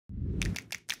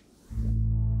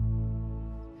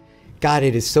God,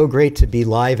 it is so great to be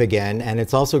live again, and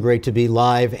it's also great to be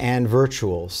live and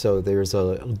virtual. So there's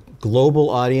a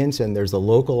global audience and there's a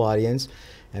local audience,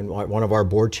 and one of our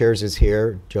board chairs is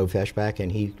here, Joe Feshbach,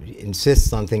 and he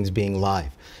insists on things being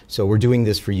live. So we're doing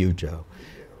this for you, Joe.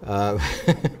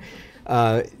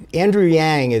 Andrew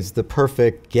Yang is the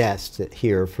perfect guest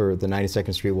here for the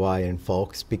 92nd Street Y and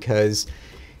FOLCS because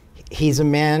he's a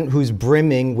man who's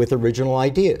brimming with original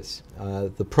ideas.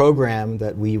 The program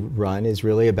that we run is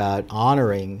really about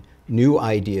honoring new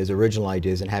ideas, original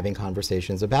ideas, and having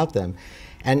conversations about them.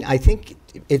 And I think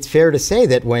it's fair to say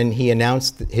that when he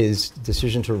announced his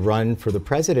decision to run for the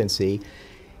presidency,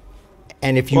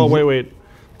 and if you— Well, wait.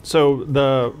 So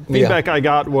the feedback I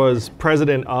got was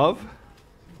president of?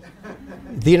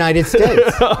 The United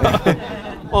States.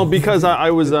 Well, because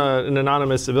I was an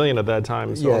anonymous civilian at that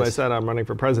time, so yes. when I said I'm running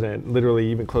for president,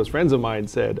 literally even close friends of mine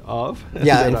said of.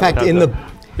 Yeah, in fact, in the—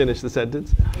 Finish the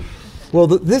sentence. Well,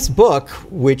 this book,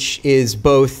 which is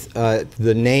both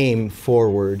the name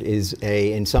forward, is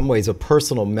in some ways a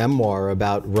personal memoir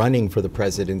about running for the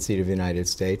presidency of the United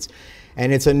States,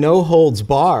 and it's a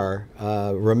no-holds-bar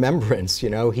remembrance. You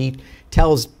know, he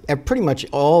tells pretty much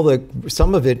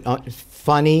some of it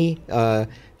funny,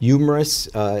 humorous,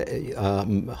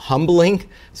 humbling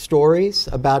stories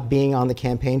about being on the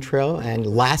campaign trail and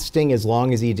lasting as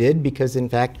long as he did, because in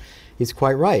fact, he's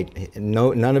quite right.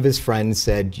 None of his friends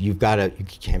said, you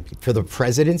can't be for the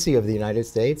presidency of the United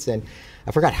States. And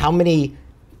I forgot, how many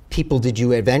people did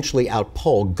you eventually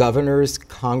outpoll? Governors,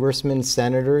 congressmen,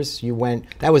 senators?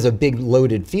 That was a big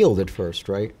loaded field at first,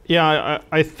 right? Yeah,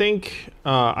 I think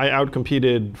I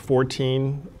outcompeted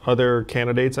 14 other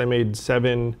candidates. I made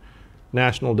 7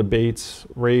 national debates,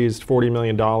 raised $40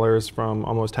 million from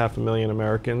almost 500,000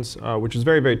 Americans, which is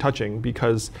very, very touching,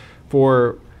 because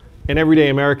for an everyday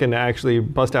American to actually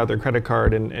bust out their credit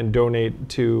card and donate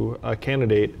to a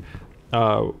candidate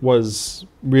was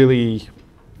really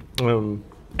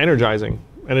energizing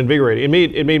and invigorating.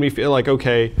 It made me feel like,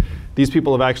 okay, these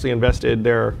people have actually invested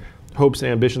their hopes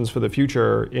and ambitions for the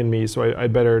future in me, so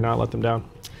I'd better not let them down.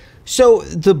 So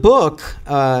the book,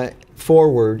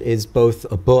 Forward, is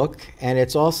both a book and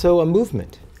it's also a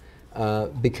movement,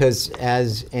 because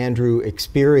as Andrew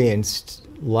experienced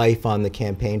life on the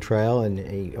campaign trail, and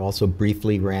he also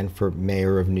briefly ran for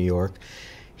mayor of New York,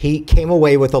 he came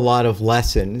away with a lot of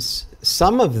lessons.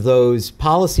 Some of those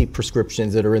policy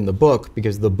prescriptions that are in the book,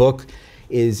 because the book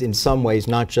is in some ways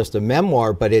not just a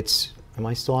memoir, but it's— am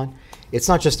I still on? It's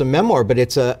not just a memoir, but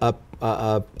it's a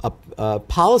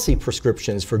policy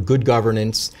prescriptions for good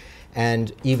governance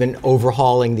and even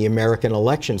overhauling the American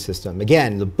election system.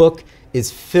 Again, the book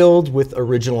is filled with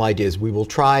original ideas. We will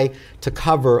try to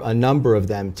cover a number of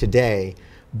them today,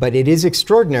 but it is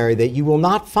extraordinary that you will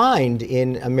not find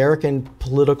in American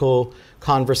political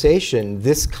conversation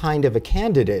this kind of a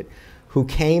candidate who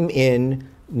came in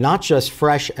not just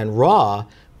fresh and raw,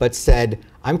 but said,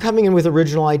 I'm coming in with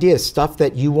original ideas, stuff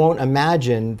that you won't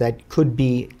imagine that could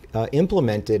be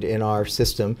implemented in our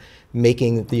system,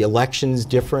 making the elections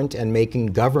different and making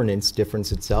governance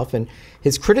difference itself. And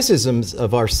his criticisms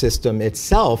of our system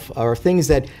itself are things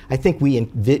that I think we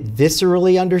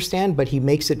viscerally understand, but he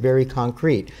makes it very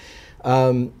concrete.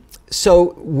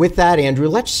 So with that, Andrew,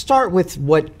 let's start with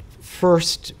what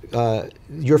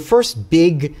your first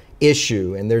big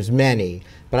issue, and there's many,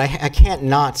 but I can't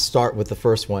not start with the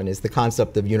first one, is the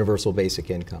concept of universal basic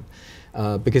income.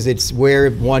 Because it's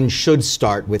where one should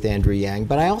start with Andrew Yang.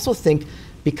 But I also think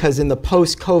because in the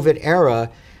post-COVID era,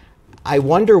 I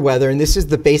wonder whether, and this is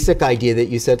the basic idea that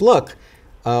you said, look,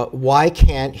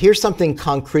 here's something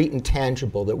concrete and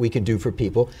tangible that we can do for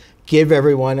people. Give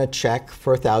everyone a check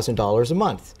for $1,000 a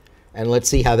month, and let's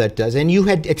see how that does. And you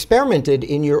had experimented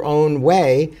in your own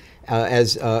way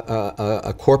as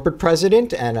a corporate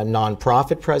president and a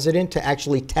nonprofit president to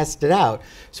actually test it out.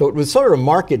 So it was sort of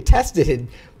market tested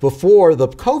before the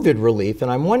COVID relief. And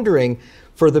I'm wondering,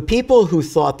 for the people who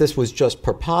thought this was just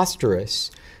preposterous,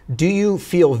 do you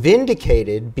feel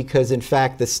vindicated because in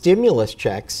fact the stimulus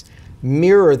checks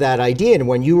mirror that idea? And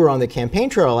when you were on the campaign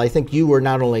trail, I think you were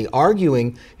not only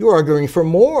arguing, you were arguing for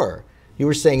more. You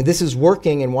were saying this is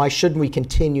working and why shouldn't we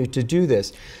continue to do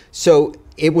this? So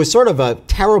it was sort of a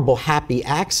terrible happy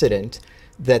accident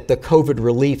that the COVID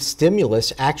relief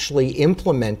stimulus actually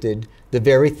implemented the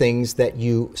very things that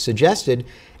you suggested,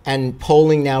 and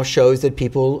polling now shows that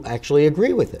people actually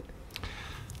agree with it.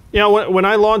 Yeah, when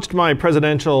I launched my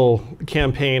presidential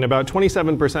campaign, about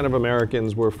 27% of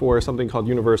Americans were for something called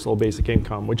universal basic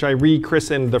income, which I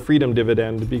rechristened the freedom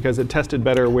dividend because it tested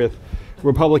better with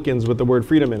Republicans with the word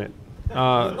freedom in it.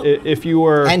 If you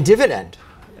were— And dividend.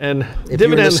 And if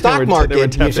you're in the stock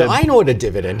market, you say, I know what a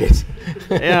dividend is.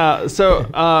 Yeah,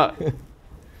 so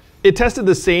it tested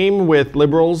the same with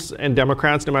liberals and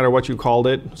Democrats, no matter what you called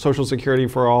it, Social Security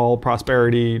for all,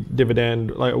 prosperity,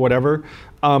 dividend, like whatever.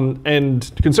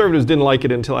 And conservatives didn't like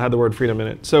it until it had the word freedom in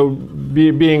it. So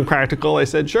being practical, I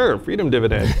said, sure, freedom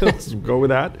dividend, let's go with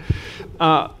that.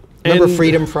 Remember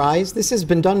freedom fries? This has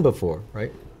been done before,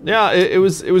 right? Yeah, it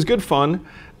was good fun.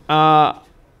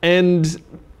 And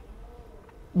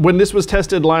when this was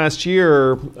tested last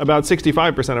year, about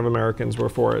 65% of Americans were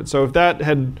for it. So if that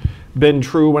had been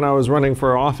true when I was running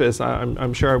for office,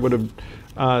 I'm sure I would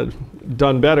have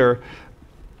done better.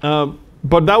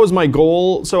 But that was my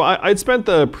goal. So I'd spent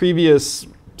the previous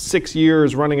 6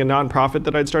 years running a nonprofit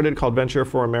that I'd started called Venture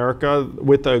for America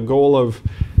with the goal of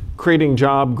creating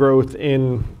job growth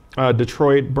in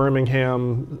Detroit,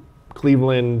 Birmingham,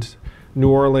 Cleveland, New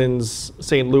Orleans,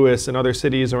 St. Louis, and other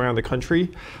cities around the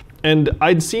country. And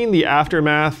I'd seen the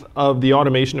aftermath of the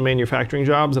automation of manufacturing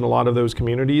jobs in a lot of those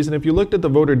communities. And if you looked at the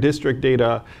voter district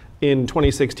data in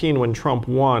 2016 when Trump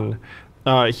won,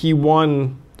 he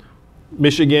won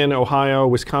Michigan, Ohio,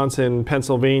 Wisconsin,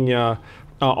 Pennsylvania,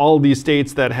 all of these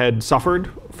states that had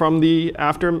suffered from the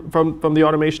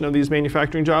automation of these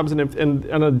manufacturing jobs. And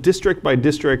on a district by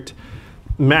district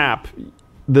map,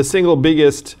 the single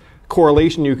biggest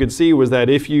correlation you could see was that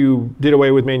if you did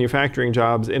away with manufacturing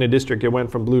jobs in a district, it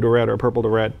went from blue to red or purple to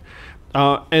red.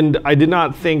 And I did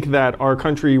not think that our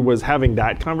country was having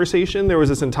that conversation. There was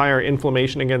this entire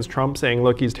inflammation against Trump saying,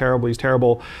 look, he's terrible, he's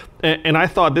terrible. And I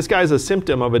thought this guy's a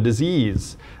symptom of a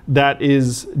disease that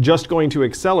is just going to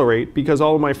accelerate because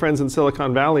all of my friends in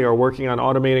Silicon Valley are working on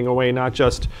automating away not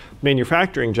just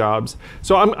manufacturing jobs.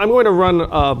 So I'm going to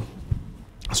run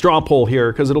straw poll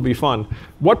here because it'll be fun.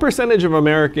 What percentage of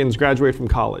Americans graduate from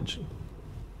college?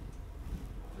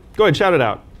 Go ahead, shout it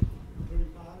out.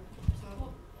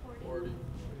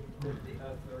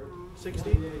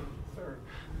 60?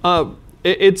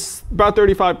 It's about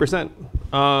 35%.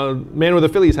 Man with a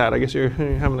Phillies hat, I guess you're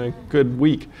having a good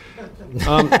week.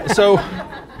 So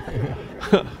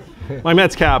my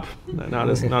Mets cap, not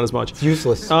as much. It's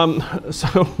useless.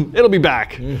 So it'll be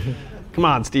back. Come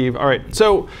on, Steve. All right.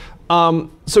 So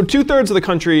 2/3 of the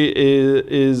country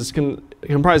is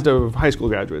comprised of high school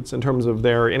graduates in terms of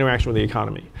their interaction with the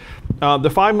economy. The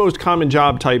 5 most common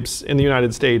job types in the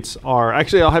United States are,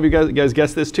 actually I'll have you guys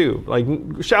guess this too. Like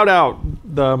shout out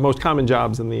the most common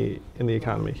jobs in the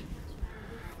economy.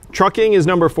 Trucking is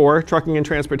number 4, trucking and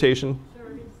transportation.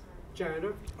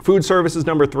 Janitor. Food service is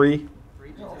number 3.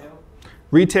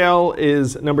 Retail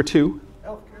is number 2.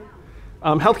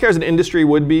 Healthcare as an industry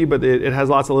would be, but it has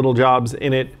lots of little jobs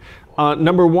in it.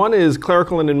 Number 1 is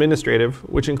clerical and administrative,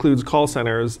 which includes call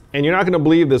centers. And you're not going to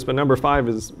believe this, but number 5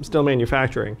 is still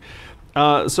manufacturing.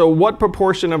 So what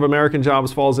proportion of American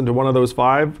jobs falls into one of those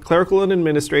 5? Clerical and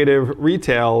administrative,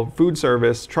 retail, food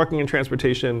service, trucking and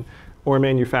transportation, or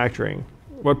manufacturing?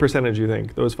 What percentage do you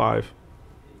think, those 5?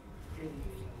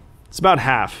 It's about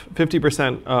half,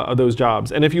 50% of those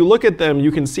jobs. And if you look at them, you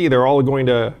can see they're all going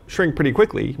to shrink pretty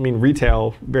quickly. I mean,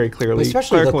 retail, very clearly.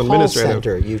 Especially the call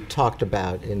center you talked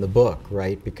about in the book,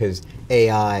 right? Because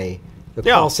AI, the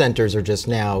call centers are just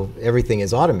now, everything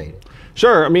is automated.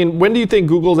 Sure. I mean, when do you think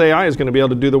Google's AI is going to be able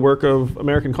to do the work of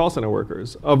American call center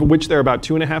workers, of which there are about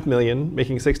 2.5 million,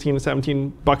 making 16 to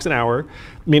 17 bucks an hour?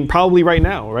 I mean, probably right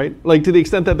now, right? Like to the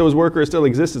extent that those workers still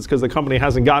exist, it's because the company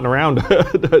hasn't gotten around to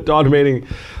automating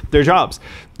their jobs.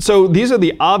 So these are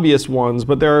the obvious ones,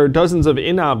 but there are dozens of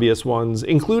inobvious ones,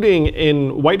 including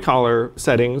in white-collar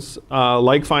settings,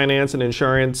 like finance and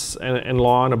insurance and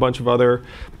law and a bunch of other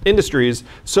industries.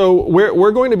 So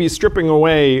we're going to be stripping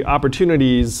away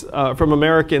opportunities from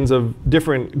Americans of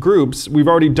different groups. We've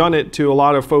already done it to a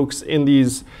lot of folks in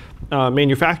these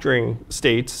manufacturing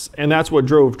states, and that's what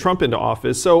drove Trump into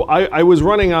office. So I was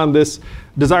running on this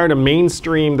desire to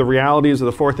mainstream the realities of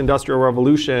the 4th Industrial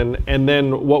Revolution, and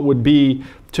then what would be,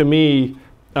 to me,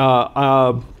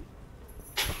 a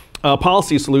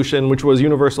policy solution, which was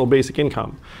universal basic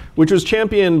income, which was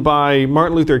championed by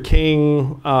Martin Luther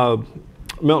King,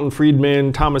 Milton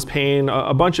Friedman, Thomas Paine,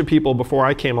 a bunch of people before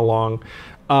I came along.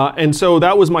 And so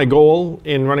that was my goal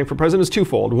in running for president. It's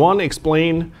twofold. One,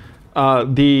 explain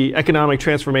the economic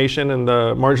transformation and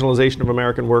the marginalization of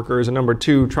American workers. And number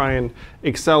 2, try and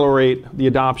accelerate the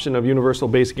adoption of universal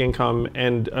basic income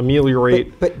and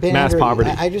ameliorate mass poverty.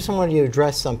 I just wanted you to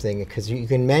address something, because you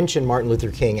can mention Martin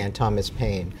Luther King and Thomas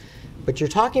Paine, but you're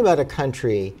talking about a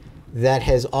country that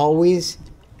has always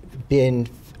been,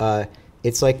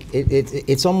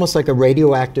 it's almost like a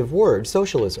radioactive word,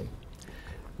 socialism.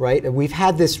 Right? We've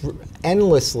had this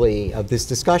endlessly of this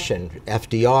discussion,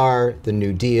 FDR, the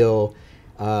New Deal,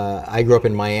 I grew up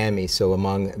in Miami, so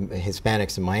among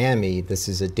Hispanics in Miami, this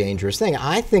is a dangerous thing.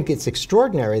 I think it's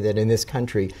extraordinary that in this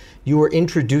country you are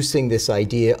introducing this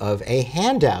idea of a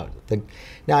handout.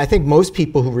 Now, I think most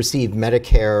people who receive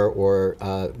Medicare or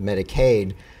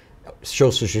Medicaid,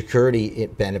 Social Security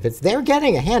benefits, they're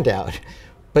getting a handout.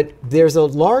 But there's a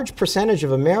large percentage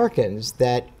of Americans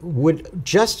that would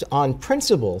just on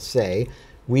principle say,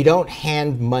 we don't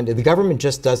hand money, the government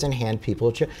just doesn't hand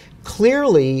people.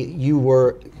 Clearly,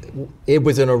 it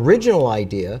was an original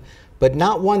idea, but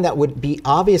not one that would be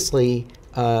obviously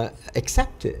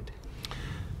accepted.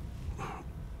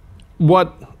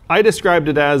 What I described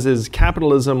it as is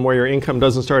capitalism where your income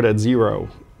doesn't start at zero.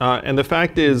 And the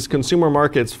fact is, consumer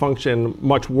markets function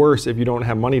much worse if you don't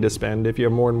have money to spend, if you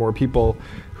have more and more people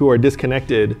who are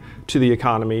disconnected to the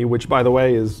economy, which, by the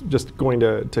way, is just going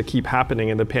to keep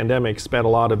happening, and the pandemic sped a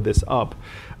lot of this up.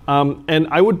 And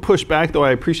I would push back, though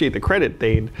I appreciate the credit,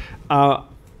 Thane.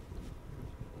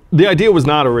 The idea was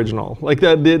not original. Like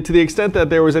to the extent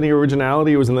that there was any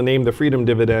originality, it was in the name the freedom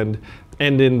dividend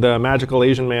and in the magical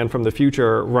Asian man from the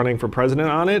future running for president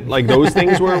on it. Like those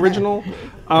things were original.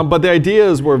 But the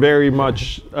ideas were very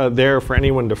much there for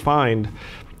anyone to find.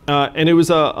 And it was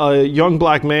a young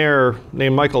black mayor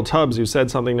named Michael Tubbs who said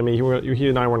something to me. He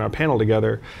and I were on a panel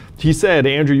together. He said,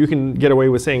 Andrew, you can get away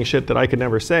with saying shit that I could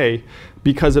never say,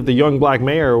 because if the young black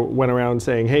mayor went around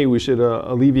saying, hey, we should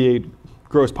alleviate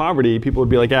gross poverty, people would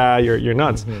be like, you're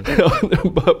nuts.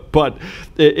 Mm-hmm. but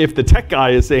if the tech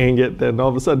guy is saying it, then all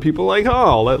of a sudden people are like,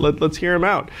 oh, let's hear him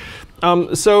out.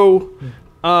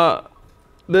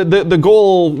 The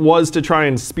goal was to try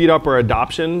and speed up our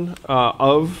adoption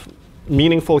of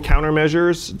meaningful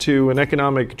countermeasures to an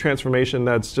economic transformation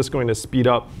that's just going to speed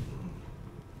up.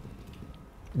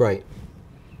 Right.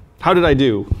 How did I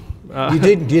do? You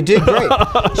did great.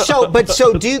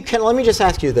 Let me just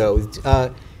ask you though,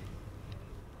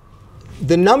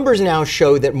 the numbers now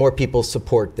show that more people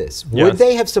support this. Yes. Would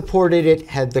they have supported it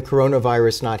had the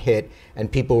coronavirus not hit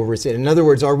and people were receiving? In other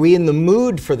words, are we in the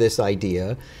mood for this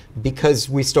idea because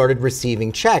we started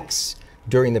receiving checks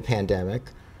during the pandemic?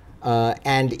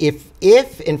 And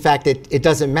if in fact it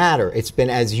doesn't matter, it's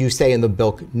been, as you say in the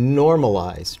book,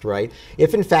 normalized, right?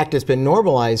 If in fact it's been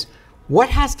normalized, what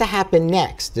has to happen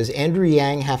next? Does Andrew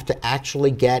Yang have to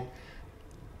actually get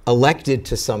elected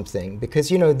to something? Because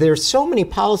there's so many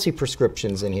policy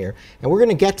prescriptions in here, and we're going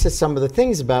to get to some of the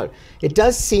things about it.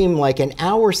 Does seem like in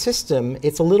our system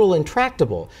it's a little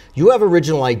intractable. You have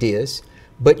original ideas,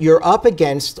 but you're up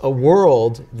against a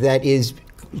world that is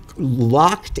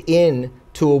locked in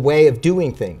to a way of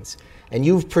doing things, and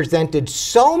you've presented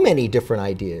so many different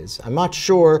ideas. I'm not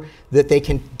sure that they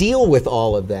can deal with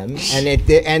all of them,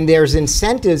 and there's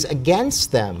incentives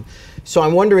against them. So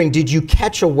I'm wondering, did you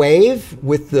catch a wave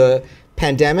with the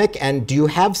pandemic, and do you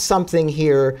have something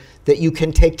here that you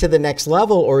can take to the next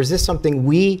level, or is this something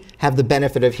we have the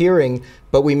benefit of hearing,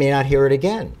 but we may not hear it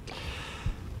again?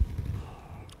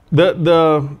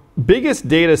 The biggest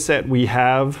data set we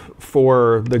have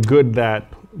for the good that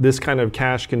this kind of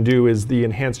cash can do is the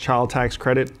enhanced child tax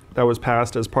credit that was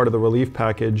passed as part of the relief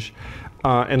package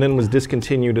and then was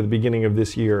discontinued at the beginning of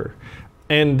this year.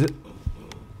 And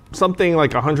something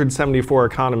like 174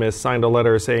 economists signed a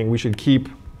letter saying we should keep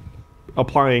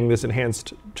applying this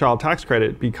enhanced child tax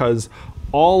credit because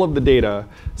all of the data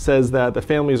says that the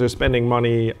families are spending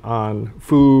money on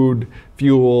food,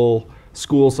 fuel,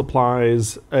 school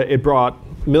supplies. It brought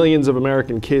millions of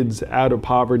American kids out of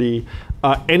poverty.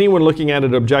 Anyone looking at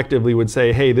it objectively would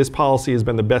say, hey, this policy has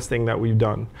been the best thing that we've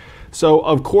done. So,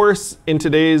 of course, in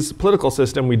today's political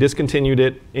system, we discontinued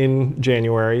it in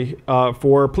January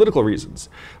for political reasons.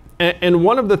 And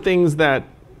one of the things that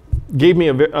gave me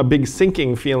a big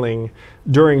sinking feeling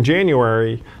during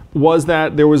January was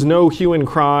that there was no hue and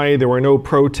cry, there were no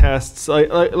protests.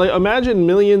 Like imagine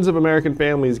millions of American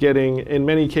families getting, in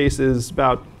many cases,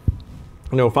 about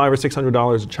 $500 or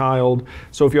 $600 a child.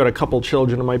 So if you had a couple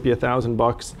children, it might be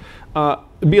 $1,000.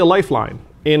 It'd be a lifeline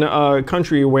in a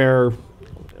country where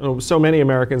so many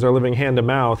Americans are living hand to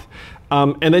mouth.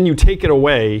 And then you take it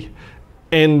away,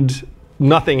 and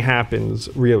nothing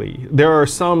happens, really. There are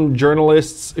some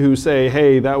journalists who say,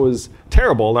 hey, that was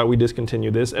terrible that we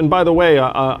discontinued this. And by the way,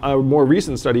 a more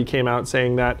recent study came out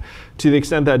saying that to the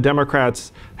extent that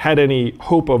Democrats had any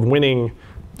hope of winning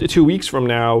 2 weeks from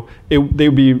now, they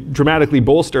would be dramatically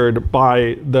bolstered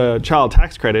by the child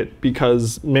tax credit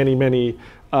because many, many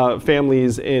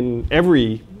families in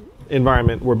every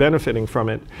environment were benefiting from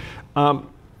it.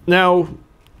 Now,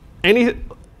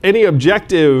 any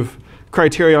objective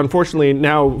criteria, unfortunately,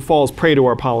 now falls prey to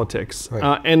our politics.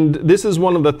 Right. And this is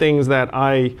one of the things that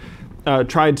I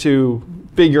tried to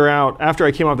figure out after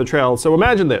I came off the trail. So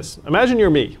imagine this. Imagine you're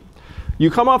me. You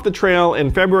come off the trail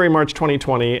in February, March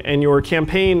 2020, and your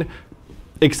campaign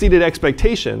exceeded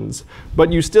expectations,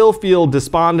 but you still feel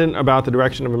despondent about the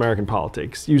direction of American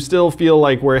politics. You still feel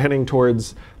like we're heading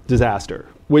towards disaster,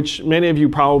 which many of you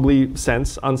probably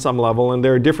sense on some level, and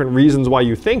there are different reasons why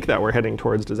you think that we're heading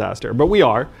towards disaster, but we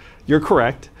are. You're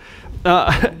correct.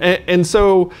 And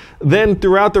so then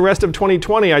throughout the rest of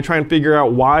 2020, I try and figure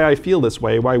out why I feel this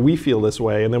way, why we feel this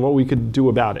way, and then what we could do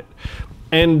about it.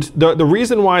 And the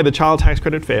reason why the child tax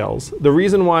credit fails, the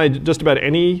reason why just about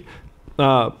any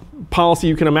policy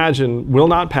you can imagine will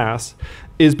not pass,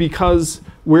 is because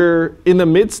we're in the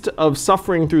midst of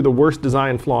suffering through the worst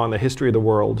design flaw in the history of the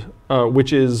world,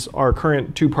 which is our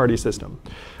current two-party system.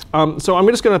 So I'm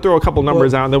just going to throw a couple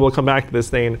numbers out, and then we'll come back to this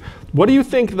thing. What do you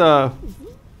think the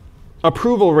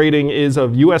approval rating is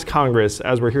of US Congress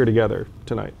as we're here together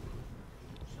tonight?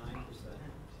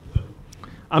 9%.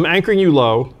 I'm anchoring you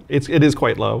low. It is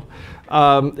quite low.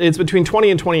 It's between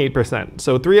 20 and 28%.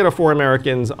 So 3 out of 4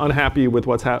 Americans unhappy with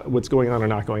what's going on or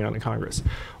not going on in Congress.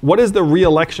 What is the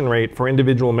re-election rate for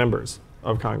individual members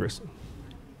of Congress?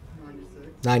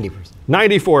 90%.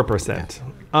 94%.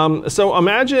 Yeah. So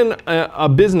imagine a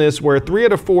business where 3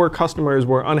 out of 4 customers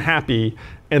were unhappy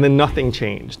and then nothing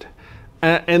changed.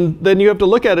 And then you have to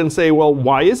look at it and say, well,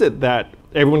 why is it that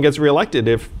everyone gets reelected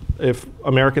if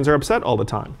Americans are upset all the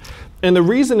time? And the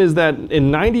reason is that in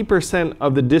 90%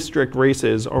 of the district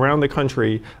races around the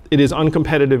country, it is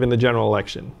uncompetitive in the general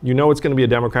election. You know it's going to be a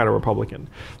Democrat or Republican.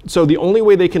 So the only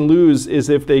way they can lose is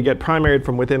if they get primaried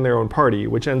from within their own party,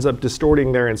 which ends up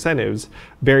distorting their incentives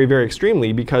very, very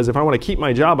extremely. Because if I want to keep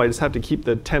my job, I just have to keep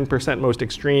the 10% most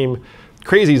extreme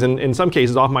crazies in some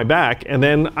cases off my back, and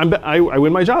then I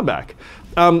win my job back.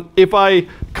 If I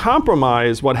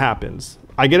compromise, what happens?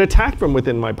 I get attacked from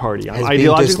within my party. I'm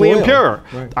ideologically impure.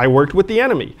 Right. I worked with the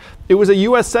enemy. It was a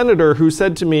US senator who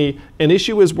said to me, an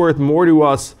issue is worth more to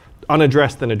us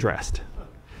unaddressed than addressed.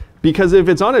 Because if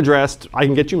it's unaddressed, I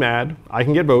can get you mad, I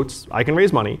can get votes, I can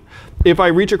raise money. If I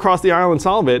reach across the aisle and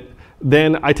solve it,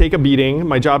 then I take a beating,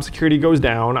 my job security goes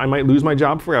down, I might lose my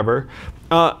job forever.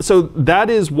 So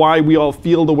that is why we all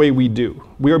feel the way we do.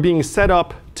 We are being set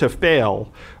up to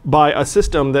fail by a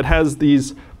system that has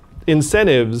these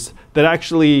incentives that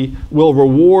actually will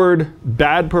reward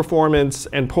bad performance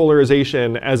and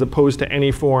polarization as opposed to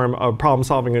any form of problem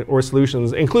solving or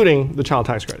solutions, including the child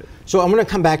tax credit. So I'm going to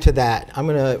come back to that.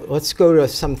 Let's go to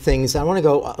some things. I want to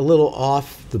go a little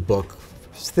off the book,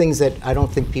 things that I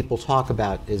don't think people talk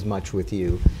about as much with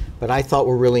you, but I thought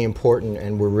were really important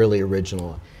and were really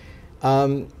original.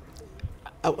 I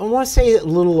want to say a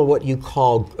little of what you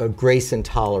call grace and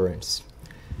tolerance.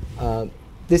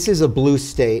 This is a blue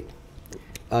state.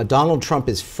 Donald Trump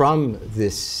is from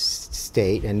this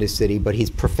state and this city, but he's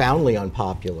profoundly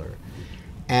unpopular.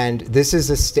 And this is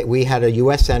a state, we had a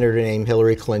US Senator named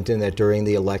Hillary Clinton that during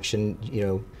the election,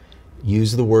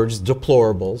 used the words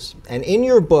deplorables. And in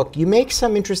your book, you make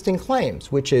some interesting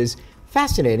claims, which is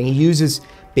fascinating. He uses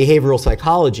behavioral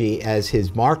psychology as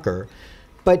his marker.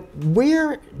 But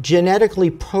we're genetically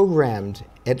programmed,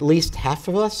 at least half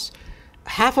of us,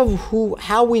 half of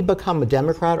how we become a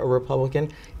Democrat or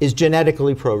Republican is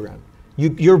genetically programmed.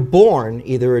 You're born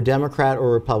either a Democrat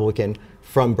or Republican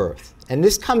from birth. And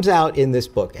this comes out in this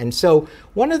book. And so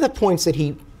one of the points that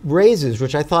he raises,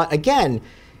 which I thought, again,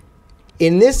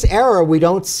 in this era, we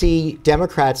don't see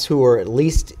Democrats who are at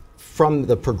least from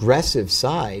the progressive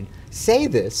side say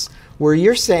this, where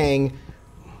you're saying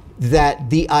that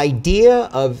the idea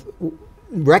of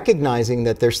recognizing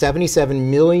that there's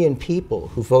 77 million people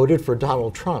who voted for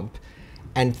Donald Trump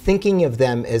and thinking of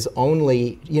them as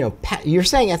only, you're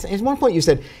saying, at one point you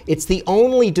said, it's the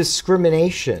only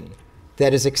discrimination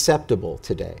that is acceptable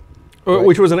today. Right?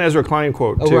 Which was an Ezra Klein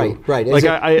quote, too. Oh, right. Like,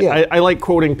 I like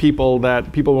quoting people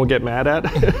that people won't get mad at.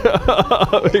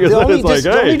 The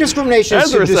only discrimination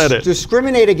is to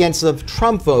discriminate against the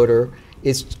Trump voter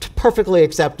is perfectly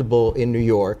acceptable in New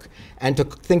York, and to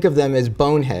think of them as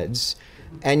boneheads.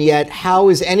 And yet, how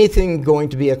is anything going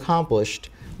to be accomplished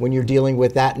when you're dealing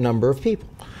with that number of people?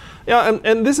 Yeah,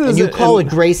 and this is... And you call it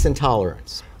grace and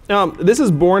tolerance. This is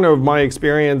born of my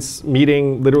experience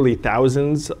meeting literally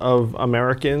thousands of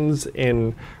Americans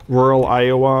in rural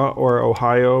Iowa or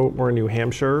Ohio or New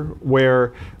Hampshire,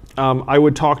 where I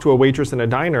would talk to a waitress in a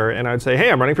diner and I'd say, hey,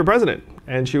 I'm running for president.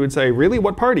 And she would say, really,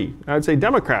 what party? And I'd say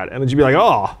Democrat. And then she'd be like,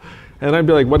 oh. And I'd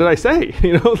be like, what did I say?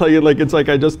 It's like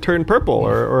I just turned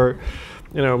purple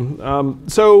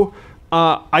So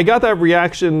I got that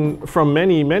reaction from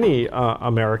many, many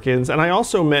Americans. And I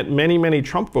also met many, many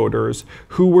Trump voters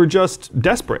who were just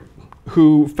desperate.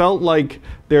 who felt like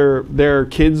their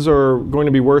kids are going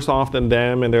to be worse off than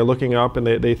them, and they're looking up and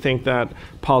they think that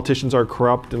politicians are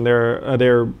corrupt and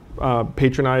they're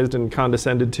patronized and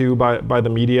condescended to by the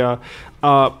media.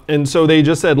 And so they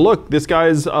just said, look, this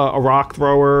guy's a rock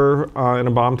thrower and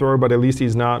a bomb thrower, but at least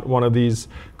he's not one of these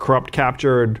corrupt,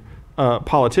 captured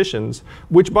politicians,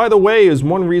 which, by the way, is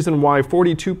one reason why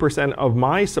 42% of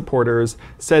my supporters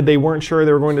said they weren't sure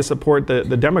they were going to support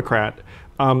the Democrat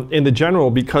in the general,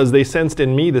 because they sensed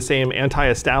in me the same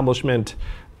anti-establishment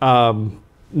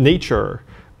nature.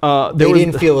 They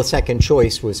didn't feel a second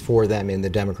choice was for them in the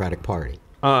Democratic Party.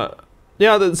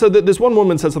 So this one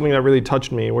woman said something that really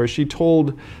touched me, where she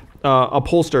told a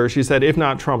pollster, she said, if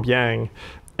not Trump, Yang.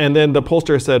 And then the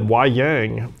pollster said, why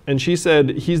Yang? And she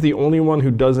said, he's the only one who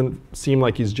doesn't seem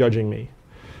like he's judging me.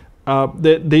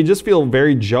 They just feel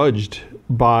very judged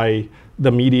by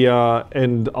the media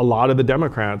and a lot of the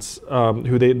Democrats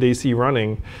who they see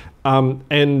running.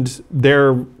 And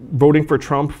they're voting for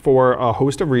Trump for a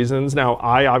host of reasons. Now,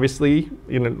 I obviously,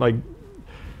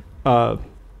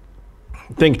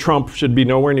 think Trump should be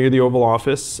nowhere near the Oval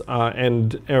Office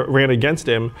and ran against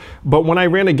him. But when I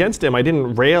ran against him, I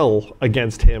didn't rail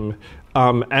against him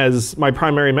as my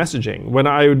primary messaging. When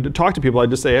I would talk to people, I'd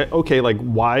just say, okay, like,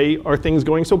 why are things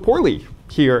going so poorly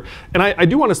here? And I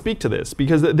do want to speak to this,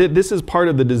 because this is part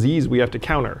of the disease we have to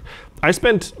counter. I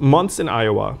spent months in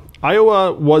Iowa.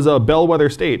 Iowa was a bellwether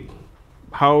state.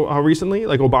 How recently?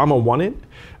 Like, Obama won it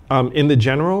in the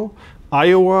general.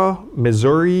 Iowa,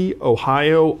 Missouri,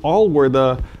 Ohio, all were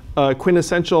the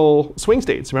quintessential swing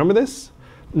states. Remember this?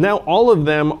 Now all of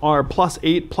them are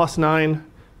 +8, +9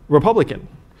 Republican.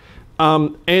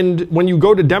 And when you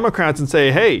go to Democrats and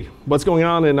say, hey, what's going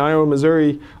on in Iowa,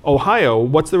 Missouri, Ohio,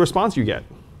 what's the response you get?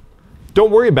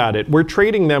 Don't worry about it. We're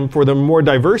trading them for the more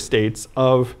diverse states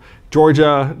of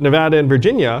Georgia, Nevada, and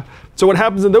Virginia. So what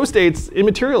happens in those states,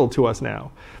 immaterial to us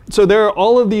now. So there are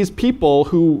all of these people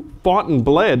who fought and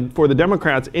bled for the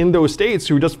Democrats in those states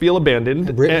who just feel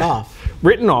abandoned. Written off.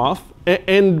 Written off.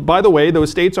 And by the way,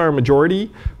 those states are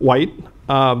majority white,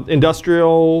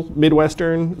 industrial,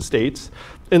 Midwestern states.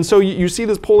 And so you see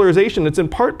this polarization. It's in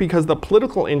part because the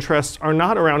political interests are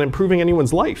not around improving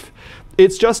anyone's life.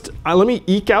 It's just, let me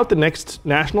eke out the next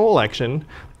national election,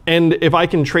 and if I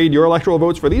can trade your electoral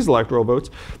votes for these electoral votes.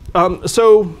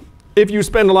 So if you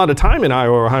spend a lot of time in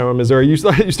Iowa, Ohio, Missouri, you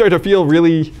start to feel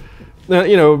really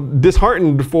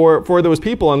disheartened for those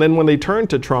people. And then when they turn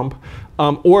to Trump,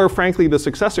 or frankly the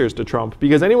successors to Trump,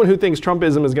 because anyone who thinks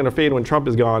Trumpism is going to fade when Trump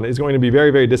is gone is going to be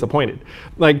very, very disappointed.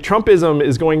 Like, Trumpism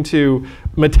is going to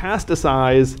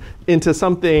metastasize into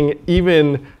something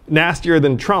even nastier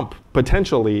than Trump,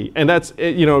 potentially. And that's,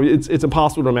 it's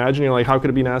impossible to imagine. You're like, how could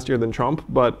it be nastier than Trump?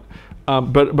 But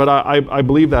I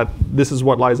believe that this is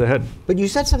what lies ahead. But you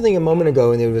said something a moment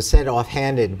ago, and it was said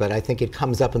offhanded, but I think it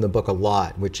comes up in the book a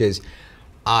lot, which is,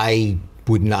 I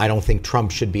don't think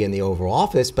Trump should be in the Oval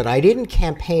Office, but I didn't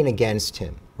campaign against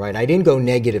him, right? I didn't go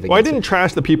negative against him. Well, I didn't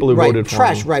trash the people who voted for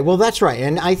him. Right, well, that's right.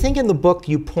 And I think in the book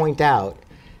you point out,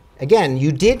 again,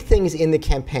 you did things in the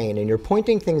campaign, and you're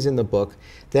pointing things in the book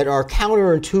that are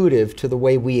counterintuitive to the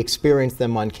way we experience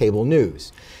them on cable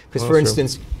news. Because, for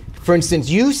instance,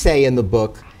 you say in the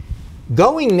book,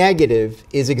 going negative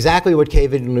is exactly what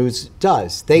cable news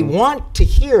does. They want to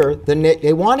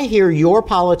hear your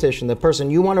politician, the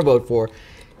person you want to vote for,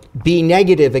 be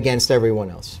negative against everyone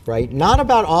else, right? Not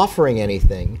about offering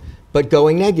anything, but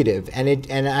going negative. And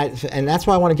that's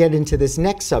why I want to get into this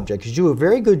next subject, because you do a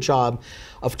very good job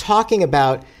of talking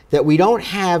about that we don't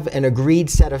have an agreed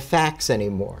set of facts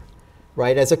anymore,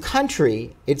 right? As a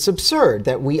country, it's absurd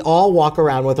that we all walk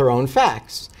around with our own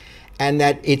facts, and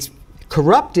that it's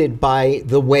corrupted by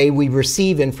the way we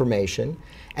receive information,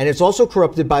 and it's also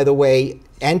corrupted by the way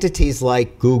entities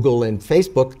like Google and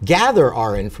Facebook gather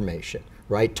our information,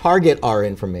 right? Target our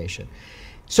information.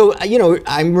 So,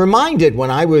 I'm reminded when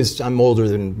I'm older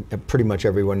than pretty much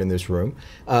everyone in this room,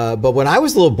 but when I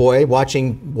was a little boy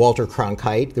watching Walter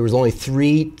Cronkite, there was only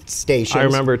 3 stations. I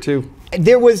remember too.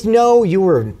 There was you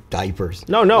were in diapers.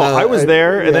 No, I was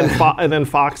there, and then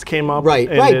FOLCS came up,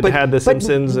 it had The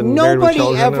Simpsons and Married with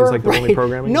Children. It was like the only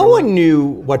programming. No one knew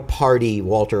what party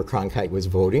Walter Cronkite was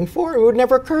voting for. It would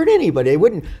never occur to anybody. They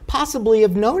wouldn't possibly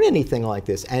have known anything like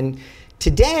this. And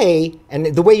today, and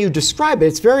the way you describe it,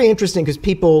 it's very interesting, because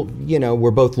people, we're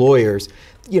both lawyers.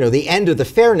 The end of the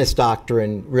fairness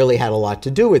doctrine really had a lot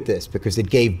to do with this, because it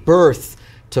gave birth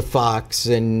to Fox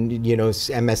and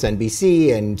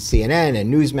MSNBC and CNN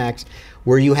and Newsmax,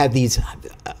 where you have these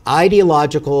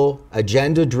ideological,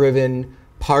 agenda-driven,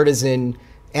 partisan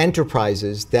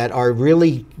enterprises that are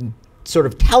really sort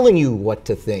of telling you what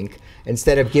to think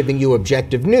instead of giving you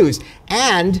objective news,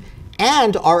 and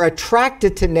are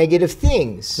attracted to negative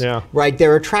things. Yeah. Right?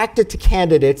 They're attracted to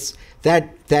candidates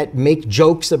that make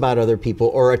jokes about other people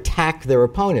or attack their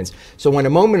opponents. So when a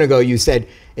moment ago you said,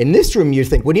 in this room you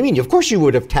think, what do you mean? Of course you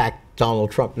would have attacked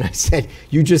Donald Trump. And I said,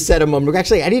 you just said a moment ago,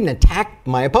 actually I didn't attack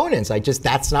my opponents.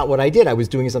 That's not what I did. I was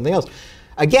doing something else.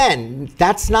 Again,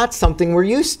 that's not something we're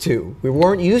used to. We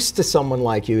weren't used to someone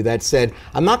like you that said,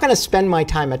 I'm not going to spend my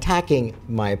time attacking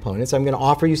my opponents. I'm going to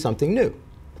offer you something new.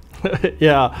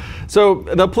 Yeah. So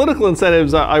the political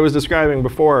incentives I was describing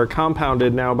before are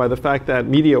compounded now by the fact that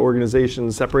media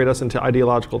organizations separate us into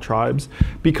ideological tribes,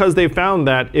 because they've found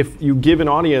that if you give an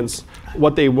audience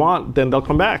what they want, then they'll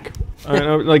come back.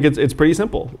 Like it's pretty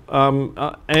simple.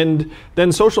 And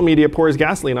then social media pours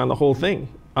gasoline on the whole thing.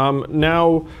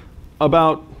 Now,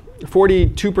 about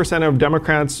 42% of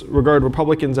Democrats regard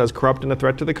Republicans as corrupt and a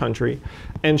threat to the country.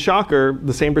 And shocker,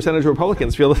 the same percentage of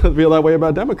Republicans feel that way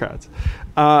about Democrats.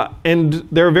 And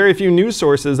there are very few news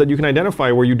sources that you can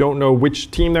identify where you don't know which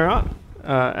team they're on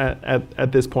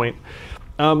at this point.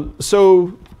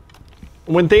 So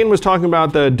when Thane was talking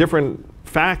about the different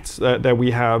facts that we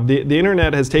have, the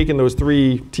internet has taken those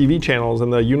 3 TV channels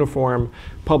and the uniform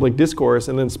public discourse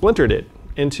and then splintered it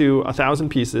into 1,000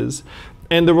 pieces.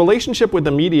 And the relationship with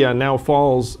the media now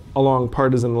falls along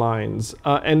partisan lines.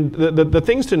 And the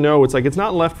things to know, it's like it's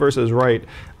not left versus right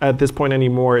at this point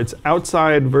anymore. It's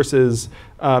outside versus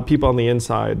people on the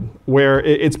inside, where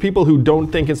it's people who don't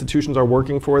think institutions are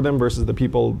working for them versus the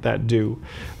people that do.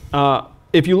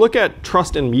 If you look at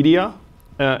trust in media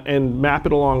and map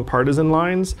it along partisan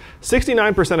lines,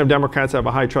 69% of Democrats have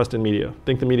a high trust in media,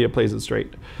 think the media plays it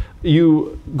straight.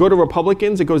 You go to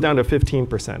Republicans, it goes down to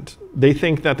 15%. They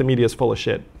think that the media is full of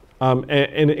shit,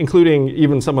 and including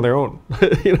even some of their own,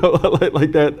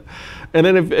 like that. And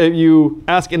then if you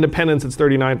ask independents, it's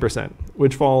 39%,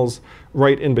 which falls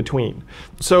right in between.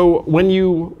 So when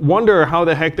you wonder how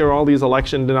the heck there are all these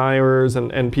election deniers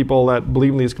and people that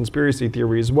believe in these conspiracy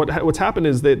theories, what's happened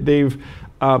is that they've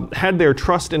had their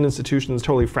trust in institutions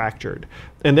totally fractured.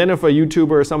 And then if a YouTuber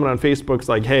or someone on Facebook's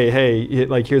like, hey,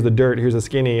 like here's the dirt, here's the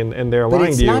skinny, and they're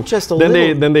lying to you, not just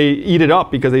then they eat it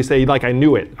up because they say, like, I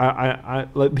knew it,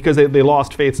 because they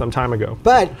lost faith some time ago.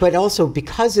 But also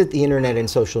because of the internet and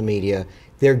social media,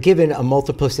 they're given a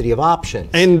multiplicity of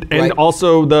options. And right?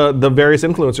 Also the various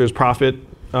influencers profit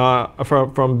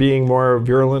from being more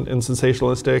virulent and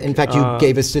sensationalistic. In fact, you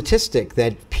gave a statistic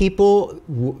that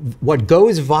what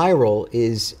goes viral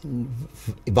is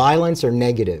violence or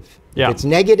negative. Yeah. If it's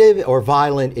negative or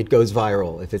violent, it goes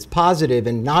viral. If it's positive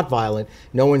and not violent,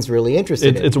 no one's really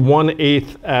interested in it. It's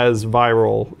 1/8 as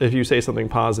viral if you say something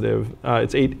positive.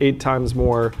 It's eight times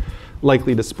more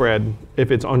likely to spread if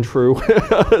it's untrue.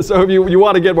 So if you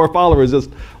want to get more followers,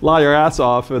 just lie your ass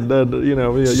off, and then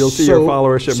you'll see your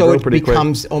followership grow pretty quick. So it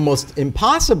becomes almost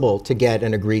impossible to get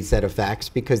an agreed set of facts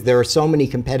because there are so many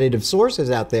competitive sources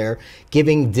out there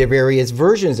giving the various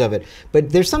versions of it.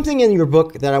 But there's something in your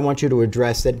book that I want you to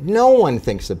address that no one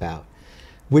thinks about,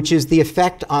 which is the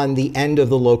effect on the end of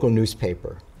the local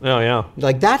newspaper. Oh yeah.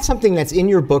 Like that's something that's in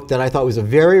your book that I thought was a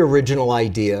very original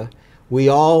idea. We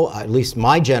all, at least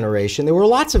my generation, there were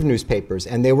lots of newspapers,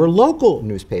 and they were local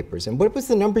newspapers. And what was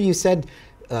the number you said?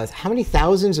 How many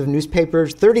thousands of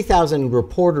newspapers? 30,000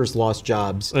 reporters lost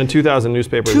jobs. And 2,000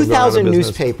 newspapers. 2,000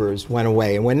 newspapers went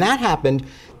away. And when that happened,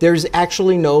 there's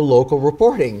actually no local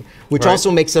reporting, which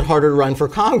also makes it harder to run for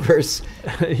Congress.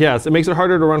 Yes, it makes it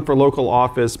harder to run for local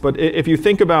office. But if you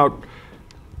think about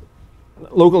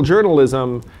local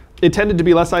journalism, it tended to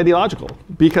be less ideological,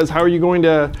 because how are you going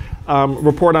to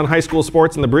report on high school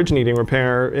sports and the bridge needing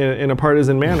repair in a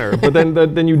partisan manner? But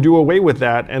then you do away with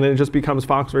that, and then it just becomes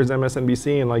Fox versus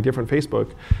MSNBC and like different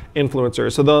Facebook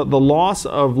influencers. So the loss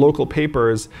of local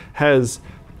papers has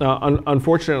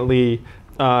unfortunately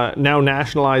now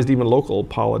nationalized even local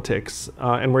politics,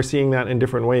 and we're seeing that in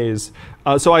different ways.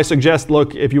 So I suggest,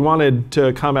 look, if you wanted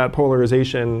to combat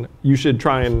polarization, you should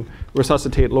try and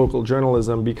resuscitate local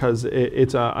journalism, because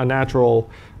it's a natural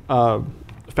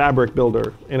fabric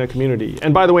builder in a community.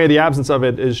 And by the way, the absence of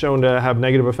it is shown to have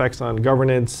negative effects on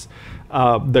governance,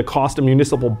 the cost of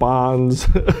municipal bonds,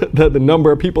 the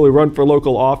number of people who run for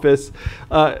local office.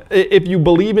 If you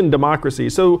believe in democracy,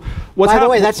 so what's By the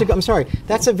way,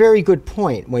 that's a very good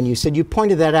point. When you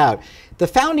pointed that out, the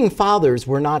founding fathers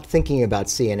were not thinking about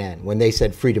CNN when they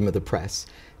said freedom of the press.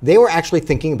 They were actually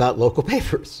thinking about local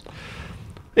papers.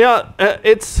 Yeah,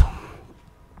 it's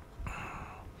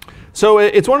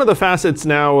one of the facets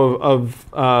now of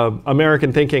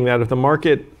American thinking that if the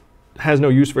market has no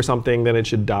use for something, then it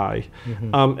should die.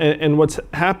 And what's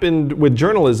happened with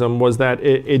journalism was that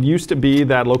it used to be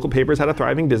that local papers had a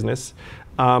thriving business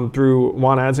through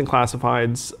want ads and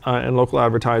classifieds and local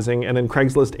advertising, and then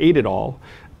Craigslist ate it all.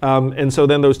 And so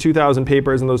then those 2,000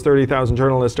 papers and those 30,000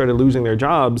 journalists started losing their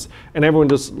jobs, and everyone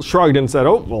just shrugged and said,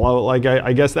 oh, well, like,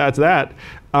 I guess that's that.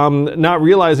 Not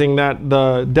realizing that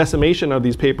the decimation of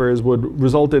these papers would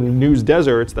result in news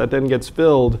deserts that then gets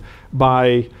filled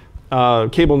by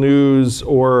cable news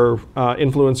or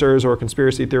influencers or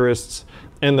conspiracy theorists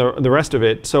and the rest of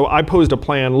it. So I posed a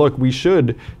plan, look, we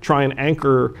should try and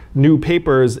anchor new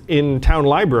papers in town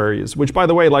libraries, which, by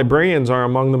the way, librarians are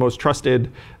among the most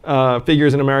trusted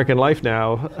figures in American life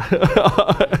now.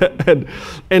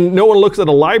 and no one looks at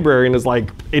a library and is like,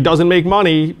 it doesn't make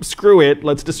money, screw it,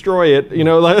 let's destroy it. You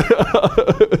know,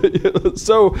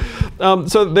 so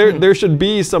there should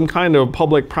be some kind of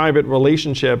public-private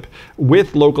relationship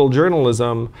with local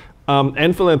journalism.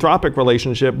 And philanthropic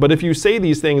relationship, but if you say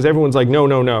these things, everyone's like, no,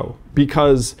 no, no,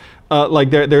 because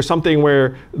like there's something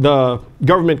where the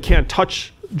government can't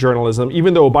touch journalism,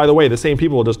 even though, by the way, the same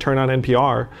people will just turn on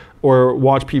NPR or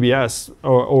watch PBS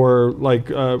or like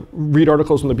read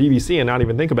articles from the BBC and not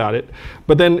even think about it.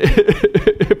 But then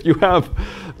if you have,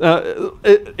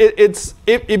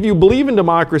 if you believe in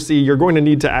democracy, you're going to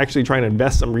need to actually try and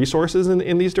invest some resources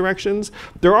in these directions.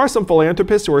 There are some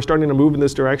philanthropists who are starting to move in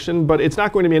this direction, but it's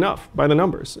not going to be enough by the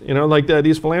numbers. You know, like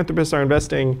these philanthropists are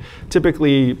investing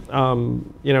typically,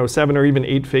 you know, 7 or even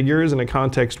 8 figures in a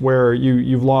context where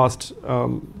you've lost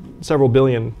several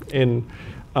billion in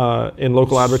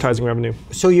local advertising revenue.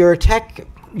 So you're a tech,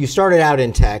 you started out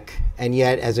in tech, and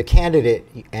yet as a candidate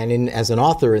and as an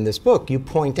author in this book, you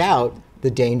point out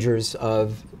the dangers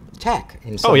of tech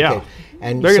in some case.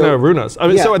 And they're going to ruin us. I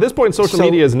mean, so at this point, social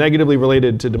media is negatively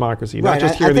related to democracy, not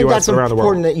just here in the US, but around the world.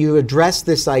 I think that's important that you address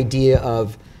this idea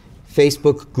of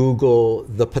Facebook, Google,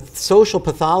 the social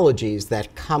pathologies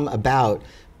that come about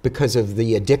because of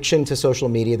the addiction to social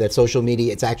media, that social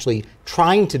media, it's actually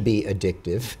trying to be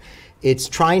addictive. It's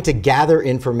trying to gather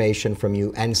information from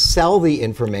you and sell the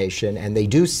information, and they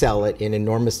do sell it in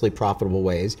enormously profitable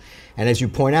ways. And as you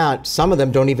point out, some of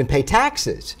them don't even pay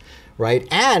taxes, right?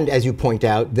 And as you point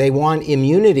out, they want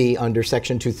immunity under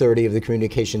Section 230 of the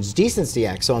Communications Decency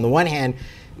Act. So on the one hand,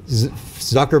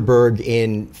 Zuckerberg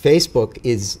in Facebook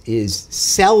is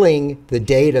selling the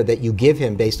data that you give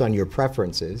him based on your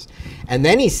preferences, and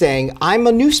then he's saying, I'm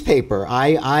a newspaper,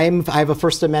 I have a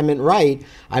First Amendment right,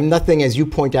 I'm nothing, as you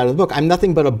point out in the book, I'm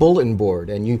nothing but a bulletin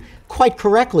board. And you quite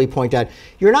correctly point out,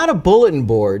 you're not a bulletin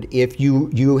board if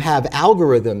you have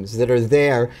algorithms that are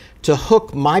there to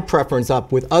hook my preference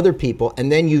up with other people,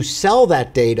 and then you sell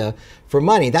that data for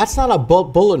money. That's not a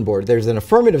bulletin board. There's an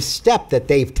affirmative step that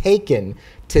they've taken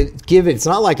to give it. It's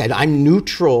not like I'm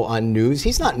neutral on news.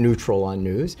 He's not neutral on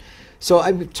news. So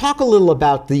I talk a little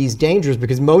about these dangers,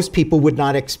 because most people would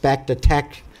not expect a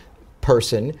tech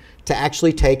person to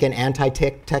actually take an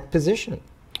anti-tech position.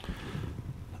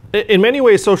 In many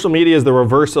ways, social media is the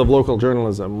reverse of local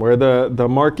journalism, where the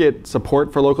market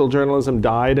support for local journalism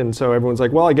died, and so everyone's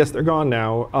like, well, I guess they're gone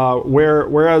now.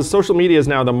 Whereas social media is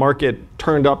now the market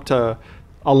turned up to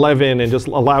 11 and just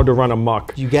allowed to run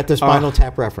amok. You get the Spinal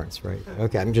Tap reference, right?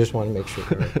 Okay, I just want to make sure.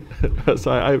 Right?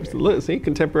 So I see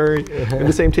contemporary, and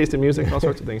the same taste in music, all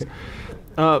sorts of things.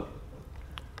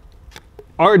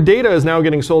 Our data is now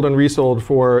getting sold and resold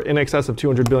for in excess of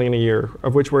 $200 billion a year,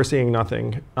 of which we're seeing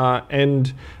nothing.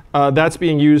 And that's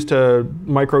being used to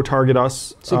micro-target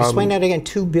us. So explain that again,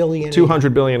 $200 billion a year.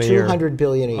 $200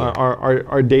 billion a year.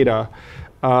 Our data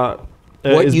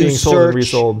what is you being sold and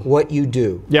resold. What you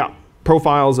do. Yeah,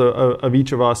 profiles of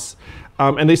each of us.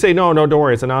 And they say, no, don't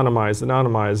worry, it's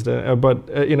anonymized.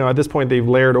 But you know, at this point, they've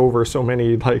layered over so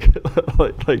many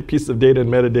like pieces of data and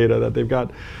metadata that they've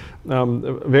got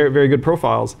very, very good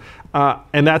profiles.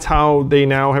 And that's how they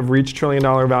now have reached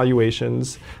trillion-dollar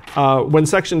valuations. When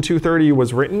Section 230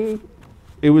 was written,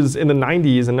 it was in the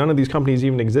 90s, and none of these companies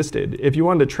even existed. If you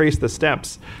wanted to trace the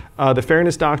steps, the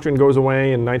fairness doctrine goes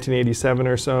away in 1987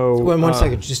 or so. One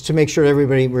second, just to make sure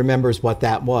everybody remembers what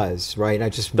that was, right?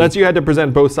 That's you had to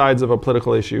present both sides of a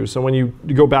political issue. So when you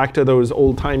go back to those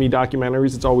old-timey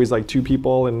documentaries, it's always like 2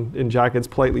 people in jackets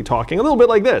politely talking, a little bit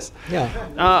like this.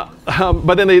 Yeah.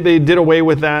 But then they did away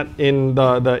with that in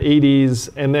the 80s,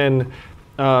 and then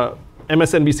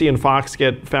MSNBC and Fox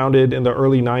get founded in the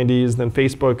early 90s. Then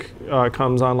Facebook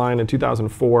comes online in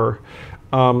 2004.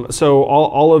 So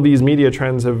all of these media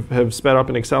trends have sped up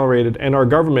and accelerated. And our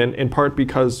government, in part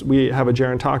because we have a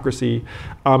gerontocracy,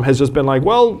 has just been like,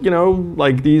 well, you know,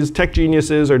 like these tech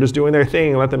geniuses are just doing their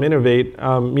thing, let them innovate.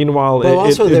 Meanwhile,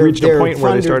 it reached a point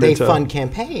where they started to... They fund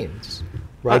campaigns.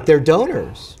 right? They're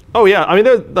donors. Oh yeah, I mean,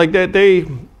 they're like they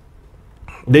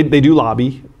do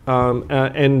lobby,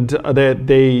 and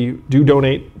they do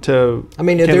donate to. I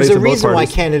mean, there's a reason why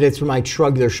candidates might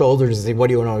shrug their shoulders and say, "What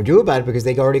do you want to do about it?" Because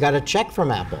they already got a check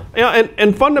from Apple. Yeah,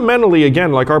 and fundamentally,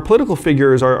 again, like our political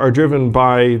figures are driven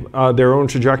by their own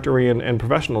trajectory and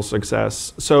professional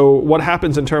success. So what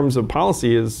happens in terms of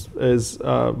policy is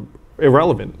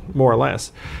irrelevant, more or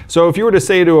less. So if you were to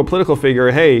say to a political figure,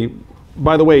 "Hey,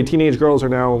 by the way, teenage girls are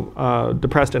now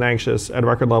depressed and anxious at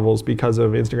record levels because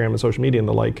of Instagram and social media and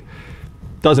the like,"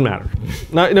 doesn't matter.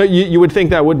 No, you would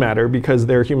think that would matter because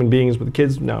they're human beings with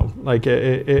kids. No, like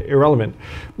irrelevant.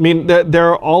 I mean, there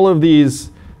are all of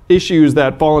these issues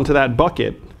that fall into that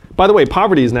bucket. By the way,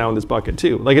 poverty is now in this bucket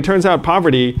too. Like it turns out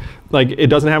poverty, like it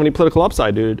doesn't have any political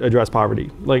upside to address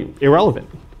poverty. Like irrelevant.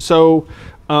 So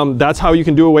that's how you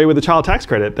can do away with the child tax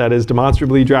credit that is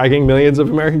demonstrably dragging millions of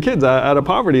American kids out of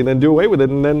poverty, and then do away with it,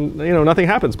 and then nothing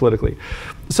happens politically.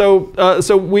 So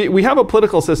we have a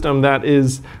political system that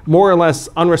is more or less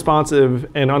unresponsive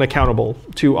and unaccountable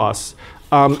to us,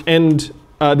 and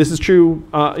this is true.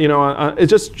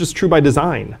 It's just true by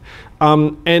design.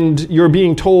 And you're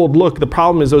being told, look, the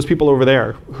problem is those people over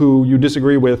there who you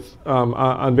disagree with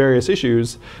on various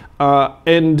issues,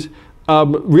 and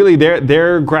really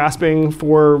they're grasping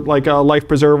for like a life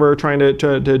preserver, trying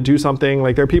to do something.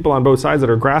 Like there are people on both sides that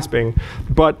are grasping,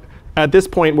 but at this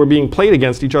point we're being played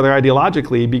against each other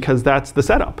ideologically because that's the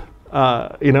setup.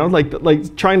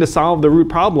 Like trying to solve the root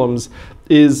problems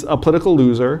is a political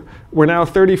loser. We're now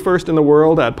 31st in the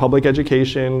world at public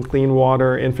education, clean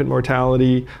water, infant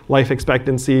mortality, life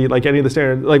expectancy, like any of the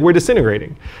standards. Like we're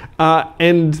disintegrating.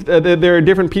 And there are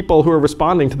different people who are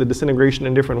responding to the disintegration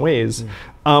in different ways.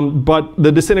 But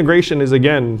the disintegration is,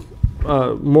 again,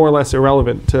 more or less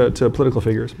irrelevant to political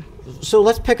figures. So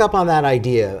let's pick up on that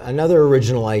idea. Another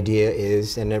original idea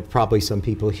is, and there are probably some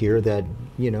people here that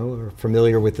are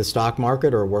familiar with the stock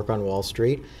market or work on Wall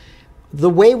Street, the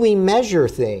way we measure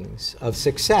things of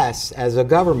success as a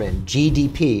government,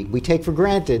 GDP, we take for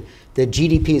granted that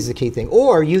GDP is the key thing.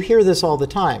 Or you hear this all the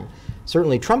time.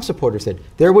 Certainly Trump supporters said,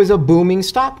 there was a booming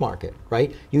stock market,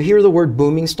 right? You hear the word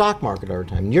booming stock market all the